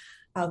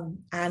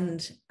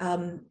 And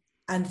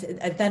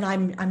then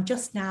I'm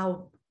just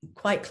now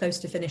quite close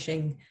to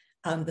finishing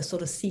the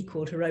sort of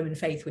sequel to Roman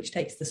Faith, which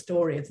takes the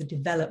story of the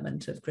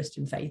development of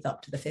Christian faith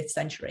up to the 5th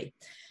century.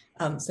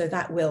 So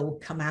that will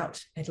come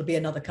out. It'll be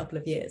another couple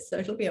of years, so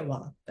it'll be a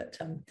while. But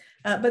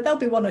there'll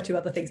be one or two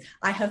other things.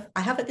 I have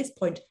at this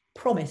point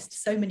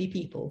promised so many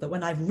people that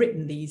when I've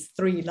written these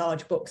 3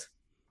 large books,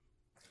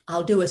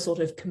 I'll do a sort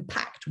of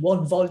compact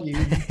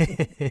 1-volume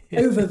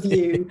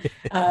overview,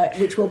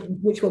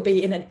 which will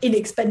be in an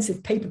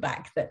inexpensive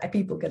paperback that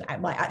people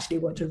might actually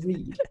want to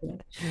read.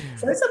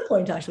 So at some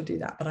point I shall do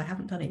that, but I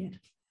haven't done it yet.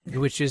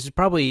 Which is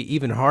probably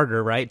even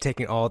harder, right?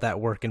 Taking all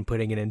that work and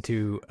putting it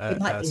into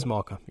a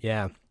small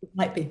It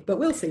might be, but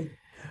we'll see.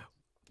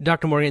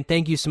 Dr. Morgan,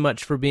 thank you so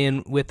much for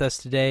being with us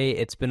today.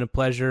 It's been a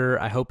pleasure.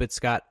 I hope it's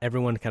got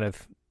everyone kind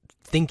of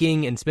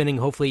thinking and spinning,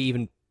 hopefully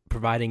even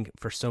providing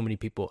for so many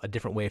people a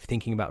different way of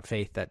thinking about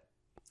faith that,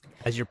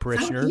 as your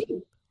parishioner,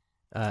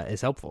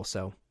 is helpful.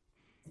 So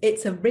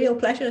it's a real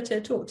pleasure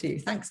to talk to you.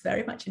 Thanks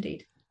very much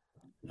indeed.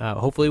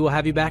 Hopefully we'll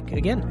have you back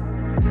again.